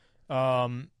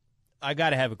 I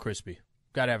gotta have a crispy.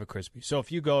 So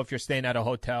if you're staying at a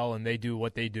hotel and they do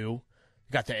what they do, you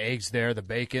got the eggs there, the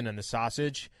bacon, and the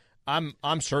sausage. I'm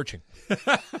searching.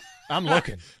 I'm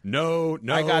looking. No.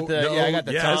 I got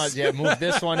the yes. tons. Yeah, move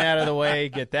this one out of the way,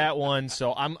 get that one.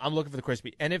 So I'm looking for the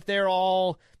crispy. And if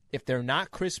they're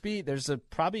not crispy, there's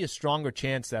probably a stronger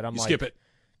chance that I'm skip it.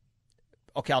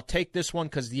 Okay, I'll take this one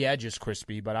because the edge is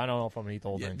crispy, but I don't know if I'm gonna eat the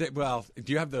whole thing. Well,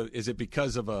 do you have is it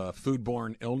because of a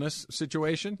foodborne illness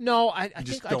situation? No, I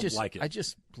just think don't like it. I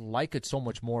just like it so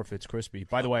much more if it's crispy.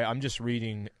 By the way, I'm just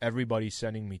reading everybody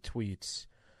sending me tweets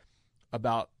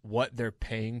about what they're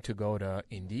paying to go to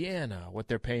Indiana, what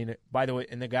they're paying. By the way,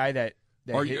 and the guy that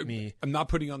hit me. I'm not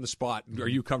putting you on the spot. Are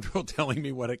you comfortable telling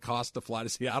me what it costs to fly to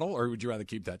Seattle, or would you rather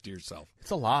keep that to yourself?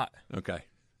 It's a lot. Okay.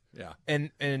 Yeah.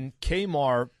 And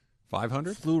Kmart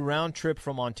 $500 flew round trip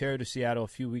from Ontario to Seattle a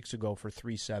few weeks ago for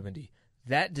 $370.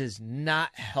 That does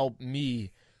not help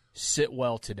me sit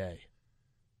well today,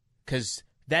 because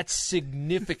that's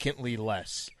significantly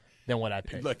less than what I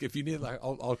paid. Look, if you need,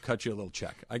 I'll cut you a little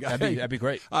check. That'd be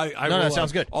great. That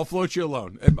sounds good. I'll float you a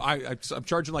loan. I'm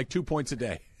charging like 2 points a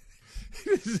day.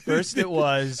 First it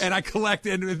was, and I collect,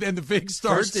 and the vig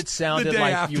starts. First it sounded the day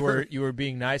like after. you were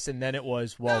being nice, and then it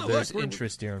was, well, there's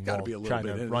interest here involved. Be a trying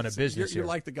bit. to run a business. You're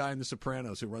like the guy in The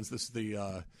Sopranos who runs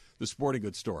the sporting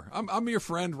goods store. I'm your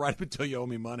friend right up until you owe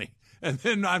me money, and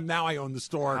then now I own the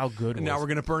store. How good? And now we're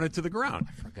going to burn it to the ground.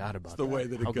 I forgot about It's the way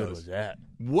that it How goes. Good was that?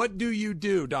 What do you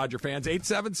do, Dodger fans?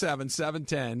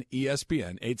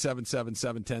 877-710-ESPN,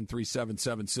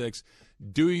 877-710-3776.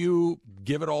 Do you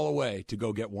give it all away to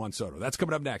go get Juan Soto? That's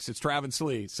coming up next. It's Travis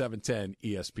Lee, 710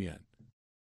 ESPN.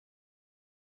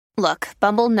 Look,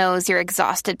 Bumble knows you're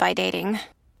exhausted by dating.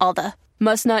 All the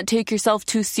must not take yourself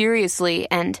too seriously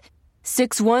and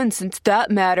 6'1" since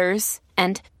that matters.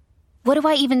 And what do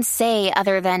I even say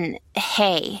other than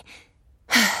hey?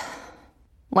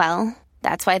 Well,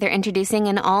 that's why they're introducing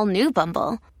an all-new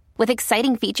Bumble with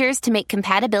exciting features to make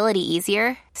compatibility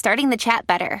easier, starting the chat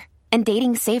better, and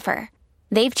dating safer.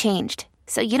 They've changed,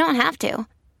 so you don't have to.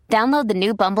 Download the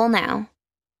new Bumble now.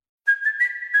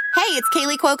 Hey, it's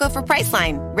Kaylee Cuoco for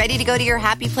Priceline. Ready to go to your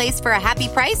happy place for a happy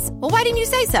price? Well, why didn't you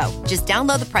say so? Just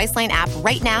download the Priceline app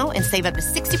right now and save up to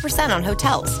 60% on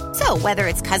hotels. So whether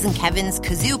it's Cousin Kevin's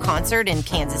Kazoo Concert in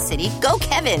Kansas City, go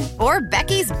Kevin, or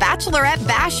Becky's Bachelorette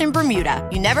Bash in Bermuda,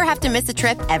 you never have to miss a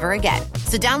trip ever again.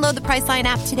 So download the Priceline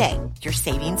app today. Your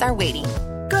savings are waiting.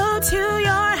 Go to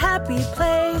your happy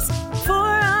place for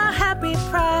a happy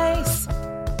price.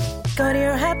 Go to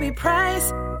your happy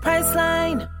price,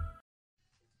 Priceline.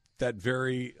 That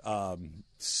very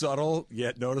subtle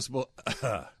yet noticeable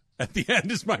at the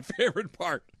end is my favorite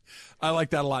part. I like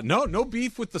that a lot. No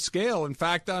beef with the scale. In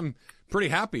fact, I'm pretty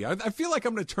happy. I feel like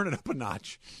I'm going to turn it up a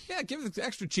notch. Yeah, give it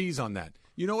extra cheese on that.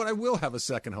 You know what? I will have a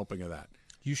second helping of that.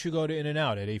 You should go to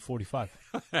In-N-Out at 8:45.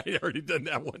 I already done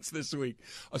that once this week.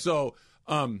 So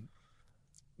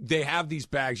they have these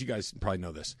bags. You guys probably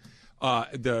know this. I'm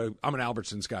an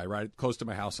Albertsons guy, right? Close to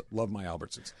my house. Love my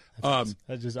Albertsons. I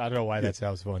don't know why that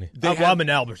sounds funny. I'm an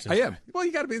Albertsons. I am. Well,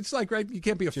 you got to be. It's like, right? You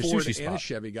can't be a Ford and spot. a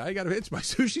Chevy guy. You got to. It's my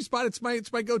sushi spot. It's my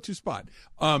go-to spot.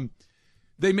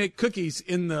 They make cookies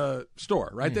in the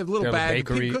store, right? They have a little bag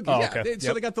of pink cookies. Okay.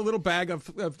 So they got the little bag of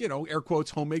air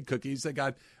quotes, homemade cookies. They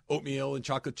got oatmeal and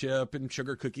chocolate chip and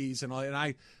sugar cookies and all. And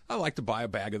I like to buy a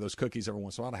bag of those cookies every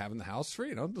once in a while to have in the house for,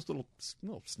 just a little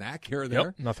snack here or there.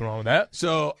 Yep, nothing wrong with that.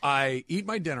 So I eat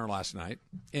my dinner last night,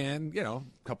 and, a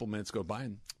couple minutes go by,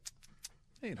 and,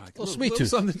 a little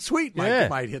something sweet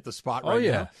might hit the spot right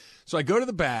now. So I go to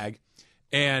the bag,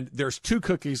 and there's 2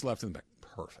 cookies left in the bag.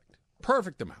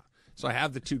 Perfect amount. So I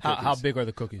have the 2 cookies. How big are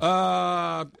the cookies?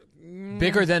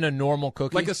 Bigger than a normal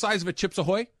cookie? Like the size of a Chips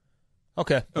Ahoy?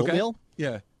 Okay. Oatmeal?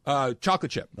 Yeah.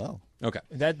 Chocolate chip. Oh. Okay.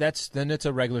 Then it's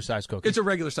a regular size cookie. It's a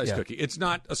regular size cookie. It's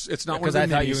not one of the because I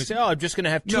thought you were saying, I'm just going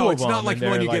to have 2 of them. No, it's not like the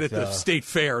one you get at the state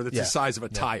fair that's the size of a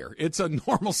tire. It's a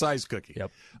normal size cookie.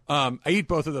 Yep. I eat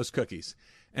both of those cookies.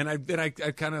 And I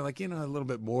kind of like, a little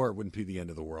bit more wouldn't be the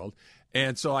end of the world.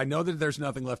 And so I know that there's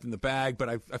nothing left in the bag, but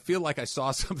I feel like I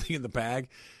saw something in the bag.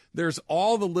 There's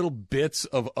all the little bits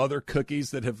of other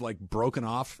cookies that have broken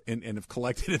off and have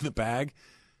collected in the bag.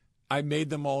 I made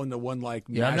them all into one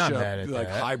mashup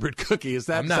hybrid cookie. Is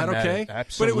that okay?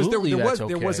 Absolutely, but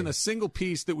there wasn't a single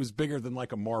piece that was bigger than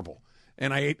like a marble,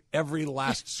 and I ate every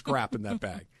last scrap in that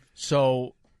bag.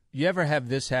 So you ever have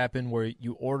this happen where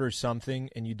you order something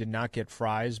and you did not get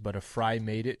fries, but a fry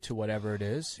made it to whatever it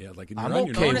is? Yeah, like I'm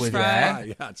okay with that.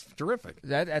 Yeah, it's terrific.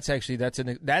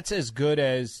 That's as good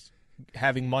as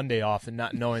having Monday off and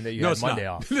not knowing that you had Monday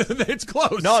off. It's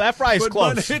close. No, that fry is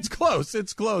close. It's close.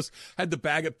 It's close. Had the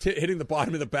bag up hitting the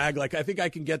bottom of the bag. Like, I think I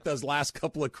can get those last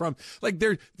couple of crumbs. Like,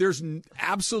 there's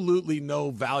absolutely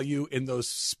no value in those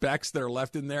specks that are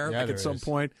left in there. Yeah, at some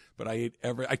point. But I ate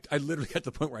I literally got to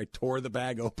the point where I tore the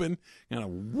bag open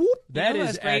and whoop. That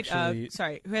is great,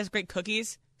 actually who has great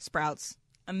cookies? Sprouts.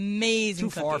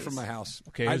 Amazing. Too far from my house.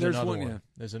 Okay, there's another one. Yeah.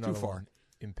 There's another Too far. one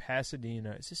in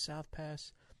Pasadena. Is this South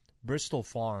Pass? Bristol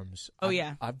Farms. Oh,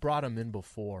 yeah. I've brought them in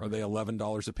before. Are they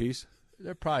 $11 a piece?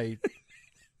 They're probably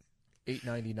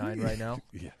 $8.99 right now.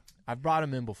 Yeah. I've brought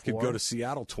them in before. Could go to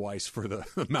Seattle twice for the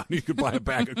amount you could buy a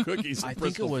bag of cookies. I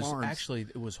think it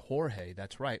was Jorge.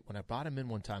 That's right. When I brought him in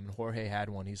one time and Jorge had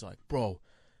one, he's like, "Bro,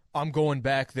 I'm going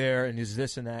back there and is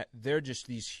this and that." They're just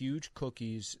these huge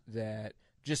cookies that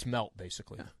just melt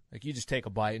basically. Yeah. Like you just take a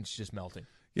bite and it's just melting.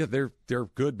 Yeah, they're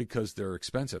good because they're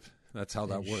expensive. That's how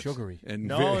that works. Sugary. And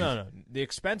no. The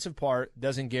expensive part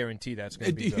doesn't guarantee that's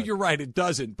going to be good. You're right. It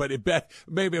doesn't. But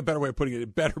maybe a better way of putting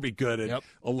it better be good at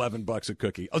 $11 a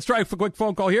cookie. Let's try a quick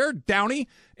phone call here. Downey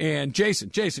and Jason.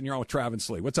 Jason, you're on with Travis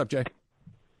Lee. What's up, Jay?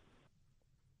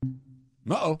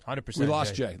 100%. We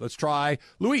lost Jay. Let's try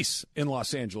Luis in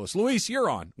Los Angeles. Luis, you're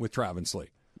on with Travis Lee.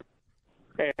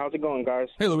 Hey, how's it going, guys?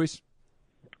 Hey, Luis.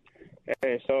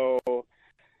 Hey, so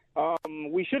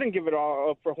we shouldn't give it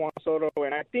all up for Juan Soto,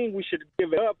 and I think we should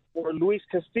give it up for Luis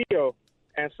Castillo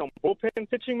and some bullpen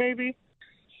pitching maybe.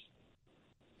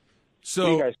 So, what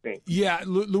do you guys think? Yeah,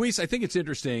 Luis, I think it's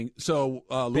interesting. So,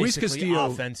 Luis Castillo,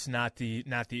 offense, not the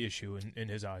issue in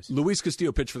his eyes. Luis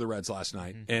Castillo pitched for the Reds last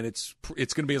night, and it's going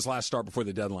to be his last start before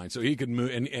the deadline. So he could move,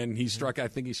 and he struck. I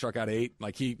think he struck out 8.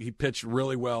 Like he pitched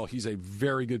really well. He's a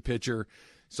very good pitcher.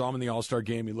 Saw him in the All-Star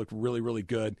game. He looked really, really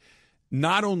good.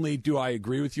 Not only do I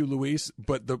agree with you, Luis,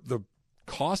 but the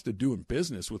cost of doing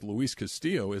business with Luis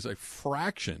Castillo is a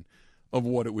fraction of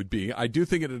what it would be. I do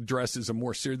think it addresses a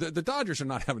more serious. The Dodgers are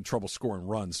not having trouble scoring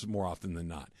runs more often than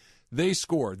not. They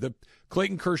score.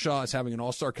 Clayton Kershaw is having an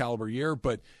all-star caliber year,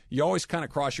 but you always kind of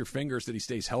cross your fingers that he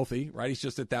stays healthy, right? He's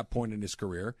just at that point in his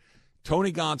career.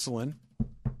 Tony Gonsolin,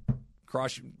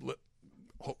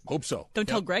 hope so. Don't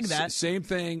tell Greg that. Same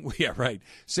thing. Yeah, right.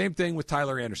 Same thing with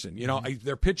Tyler Anderson. You know,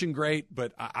 they're pitching great,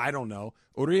 but I don't know.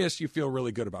 Urias, you feel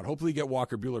really good about. Hopefully you get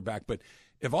Walker Buehler back. But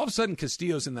if all of a sudden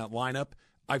Castillo's in that lineup,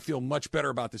 I feel much better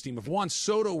about this team. If Juan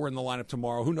Soto were in the lineup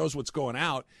tomorrow, who knows what's going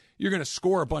out, you're going to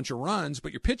score a bunch of runs,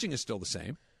 but your pitching is still the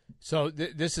same. So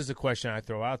this is a question I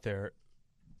throw out there.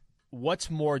 What's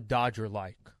more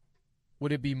Dodger-like?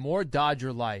 Would it be more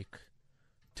Dodger-like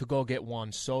to go get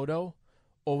Juan Soto,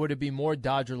 or would it be more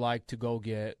Dodger-like to go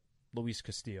get Luis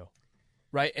Castillo?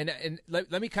 Right? And let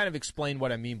me kind of explain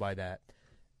what I mean by that.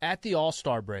 At the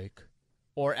All-Star break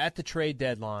or at the trade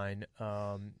deadline,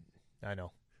 I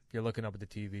know, you're looking up at the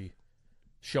TV,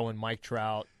 showing Mike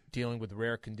Trout dealing with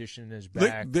rare condition in his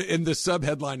back. And the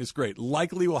sub-headline is great.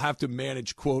 Likely will have to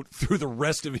manage, quote, through the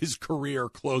rest of his career,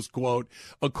 close quote,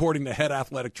 according to head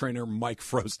athletic trainer Mike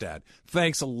Frostad.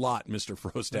 Thanks a lot, Mr.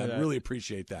 Frostad. Really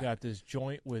appreciate that. Got this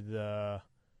joint with, oh,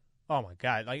 my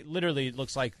God. Like, literally, it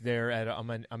looks like they're at,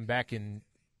 I'm back in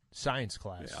science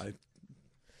class. Yeah,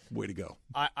 way to go.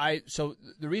 So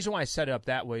the reason why I set it up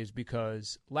that way is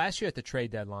because last year at the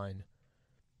trade deadline,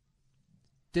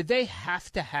 did they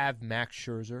have to have Max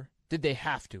Scherzer? Did they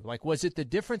have to? Like, was it the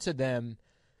difference of them,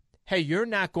 hey, you're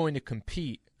not going to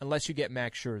compete unless you get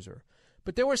Max Scherzer?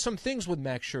 But there were some things with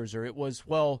Max Scherzer. It was,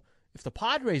 well, if the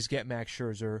Padres get Max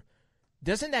Scherzer,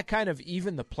 doesn't that kind of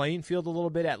even the playing field a little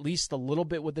bit, at least a little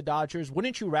bit with the Dodgers?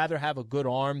 Wouldn't you rather have a good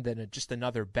arm than just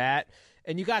another bat?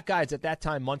 And you got guys at that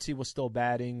time, Muncy was still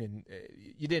batting, and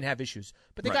you didn't have issues.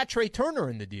 But they got Trey Turner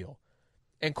in the deal.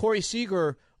 And Corey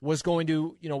Seager was going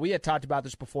to, we had talked about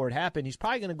this before it happened. He's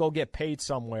probably going to go get paid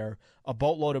somewhere, a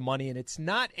boatload of money. And it's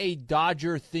not a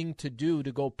Dodger thing to do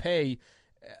to go pay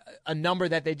a number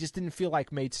that they just didn't feel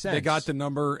like made sense. They got the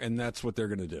number, and that's what they're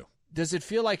going to do. Does it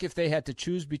feel like if they had to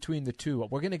choose between the two,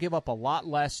 we're going to give up a lot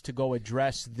less to go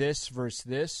address this versus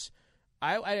this?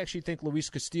 I actually think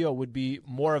Luis Castillo would be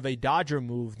more of a Dodger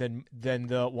move than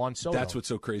the Juan Soto. That's what's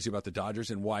so crazy about the Dodgers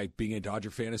and why being a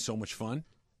Dodger fan is so much fun.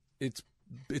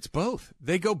 It's both.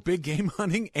 They go big game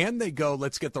hunting, and they go,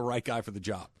 let's get the right guy for the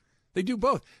job. They do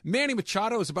both. Manny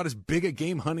Machado is about as big a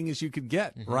game hunting as you could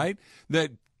get, right?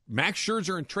 That Max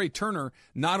Scherzer and Trey Turner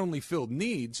not only filled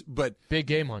needs, but big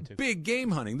game hunting. Big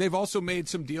game hunting. They've also made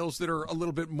some deals that are a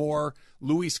little bit more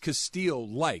Luis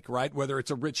Castillo-like, right? Whether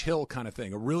it's a Rich Hill kind of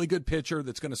thing, a really good pitcher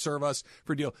that's going to serve us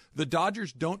for a deal. The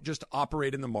Dodgers don't just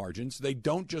operate in the margins. They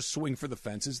don't just swing for the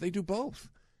fences. They do both.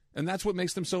 And that's what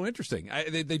makes them so interesting.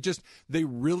 They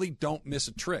really don't miss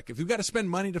a trick. If we've got to spend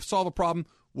money to solve a problem,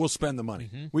 we'll spend the money.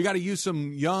 We got to use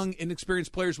some young,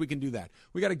 inexperienced players. We can do that.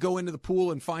 We got to go into the pool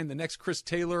and find the next Chris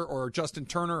Taylor or Justin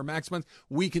Turner or Max Muncy.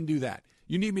 We can do that.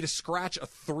 You need me to scratch a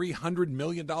 $300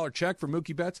 million check for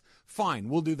Mookie Betts? Fine,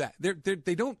 we'll do that.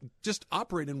 They don't just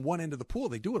operate in one end of the pool.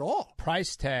 They do it all.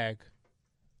 Price tag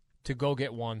to go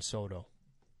get Juan Soto.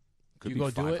 Could be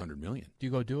 $500 million. Do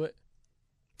you go do it?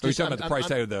 Are you talking about the price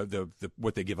tag of the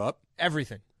what they give up?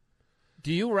 Everything.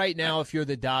 Do you right now, if you're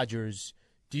the Dodgers,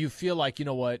 do you feel like, you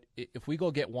know what, if we go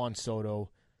get Juan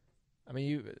Soto, I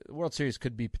mean, the World Series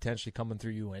could be potentially coming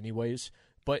through you anyways,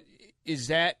 but is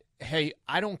that, hey,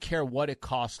 I don't care what it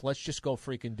costs, let's just go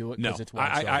freaking do it because it's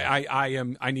Juan Soto?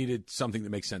 I needed something that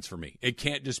makes sense for me. It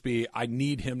can't just be, I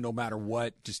need him no matter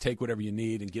what, just take whatever you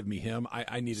need and give me him.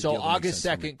 I need a deal that makes August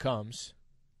sense 2nd comes.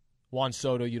 Juan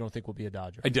Soto, you don't think will be a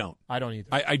Dodger? I don't. I don't either.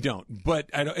 I don't. But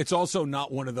it's also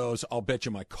not one of those, I'll bet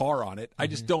you my car on it. I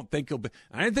just don't think he'll be.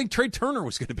 I didn't think Trey Turner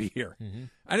was going to be here.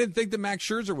 I didn't think that Max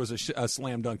Scherzer was a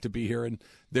slam dunk to be here, and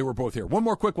they were both here. One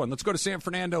more quick one. Let's go to San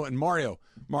Fernando and Mario.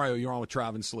 Mario, you're on with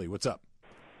Travis Lee. What's up?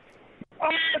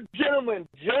 Gentlemen.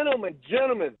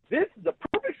 This is the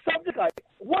perfect subject. I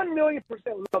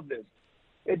 1,000,000% love this.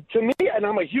 To me, and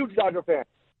I'm a huge Dodger fan,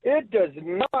 it does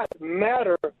not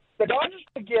matter. The Dodgers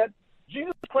could get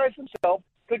Jesus Christ himself,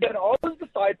 could get all his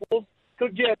disciples,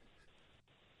 could get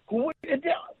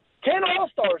 10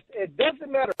 All-Stars. It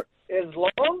doesn't matter. As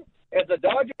long as the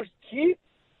Dodgers keep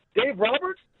Dave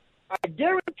Roberts, I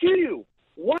guarantee you,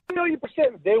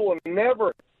 1,000,000% they will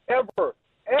never, ever,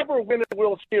 ever win a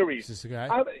World Series. Is this the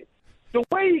guy? The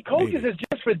way he coaches is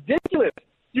just ridiculous.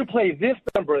 You play this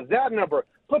number, that number,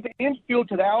 put the infield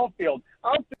to the outfield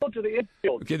to the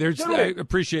infield. Okay, I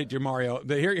appreciate you, Mario.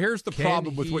 Here's the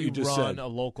problem with what you just said. Can he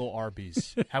run a local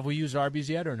Arby's? Have we used Arby's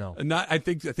yet or no? I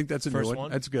think that's a First new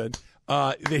one. That's good.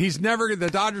 The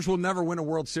Dodgers will never win a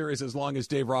World Series as long as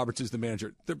Dave Roberts is the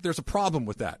manager. There's a problem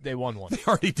with that. They won one. They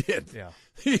already did. Yeah.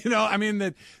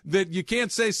 That you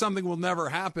can't say something will never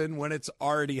happen when it's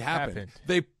already happened.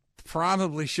 They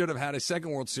probably should have had a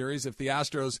second World Series if the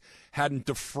Astros hadn't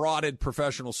defrauded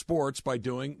professional sports by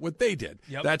doing what they did.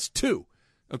 Yep. That's two.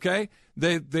 Okay?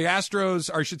 The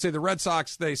Astros, or I should say the Red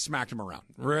Sox, they smacked them around.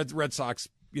 Red Sox,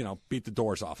 beat the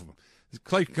doors off of them.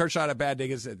 Clayton Kershaw had a bad day.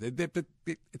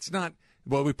 It's not,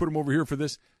 well, we put him over here for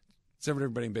this.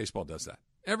 Everybody in baseball does that.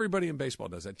 Everybody in baseball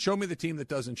does that. Show me the team that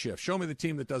doesn't shift. Show me the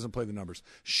team that doesn't play the numbers.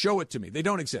 Show it to me. They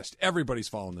don't exist. Everybody's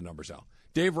following the numbers out.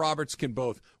 Dave Roberts can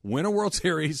both win a World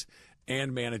Series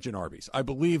and manage an Arby's. I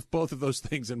believe both of those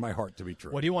things in my heart to be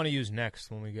true. What do you want to use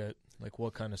next when we get,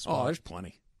 what kind of spot? Oh, there's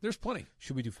plenty. There's plenty.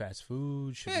 Should we do fast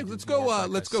food? Let's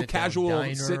go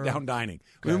casual sit-down dining.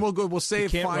 Okay. We'll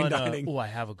save fine dining. Oh, I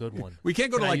have a good one. We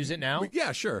can't go Can to I use it now?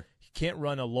 Yeah, sure. You can't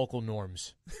run a local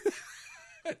Norms.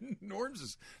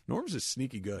 Norm's is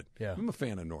sneaky good. Yeah. I'm a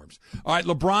fan of Norm's. All right,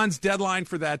 LeBron's deadline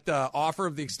for that offer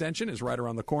of the extension is right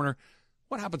around the corner.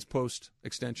 What happens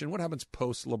post-extension? What happens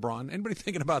post-LeBron? Anybody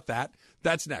thinking about that?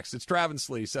 That's next. It's Travis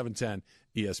Slee, 710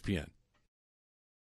 ESPN.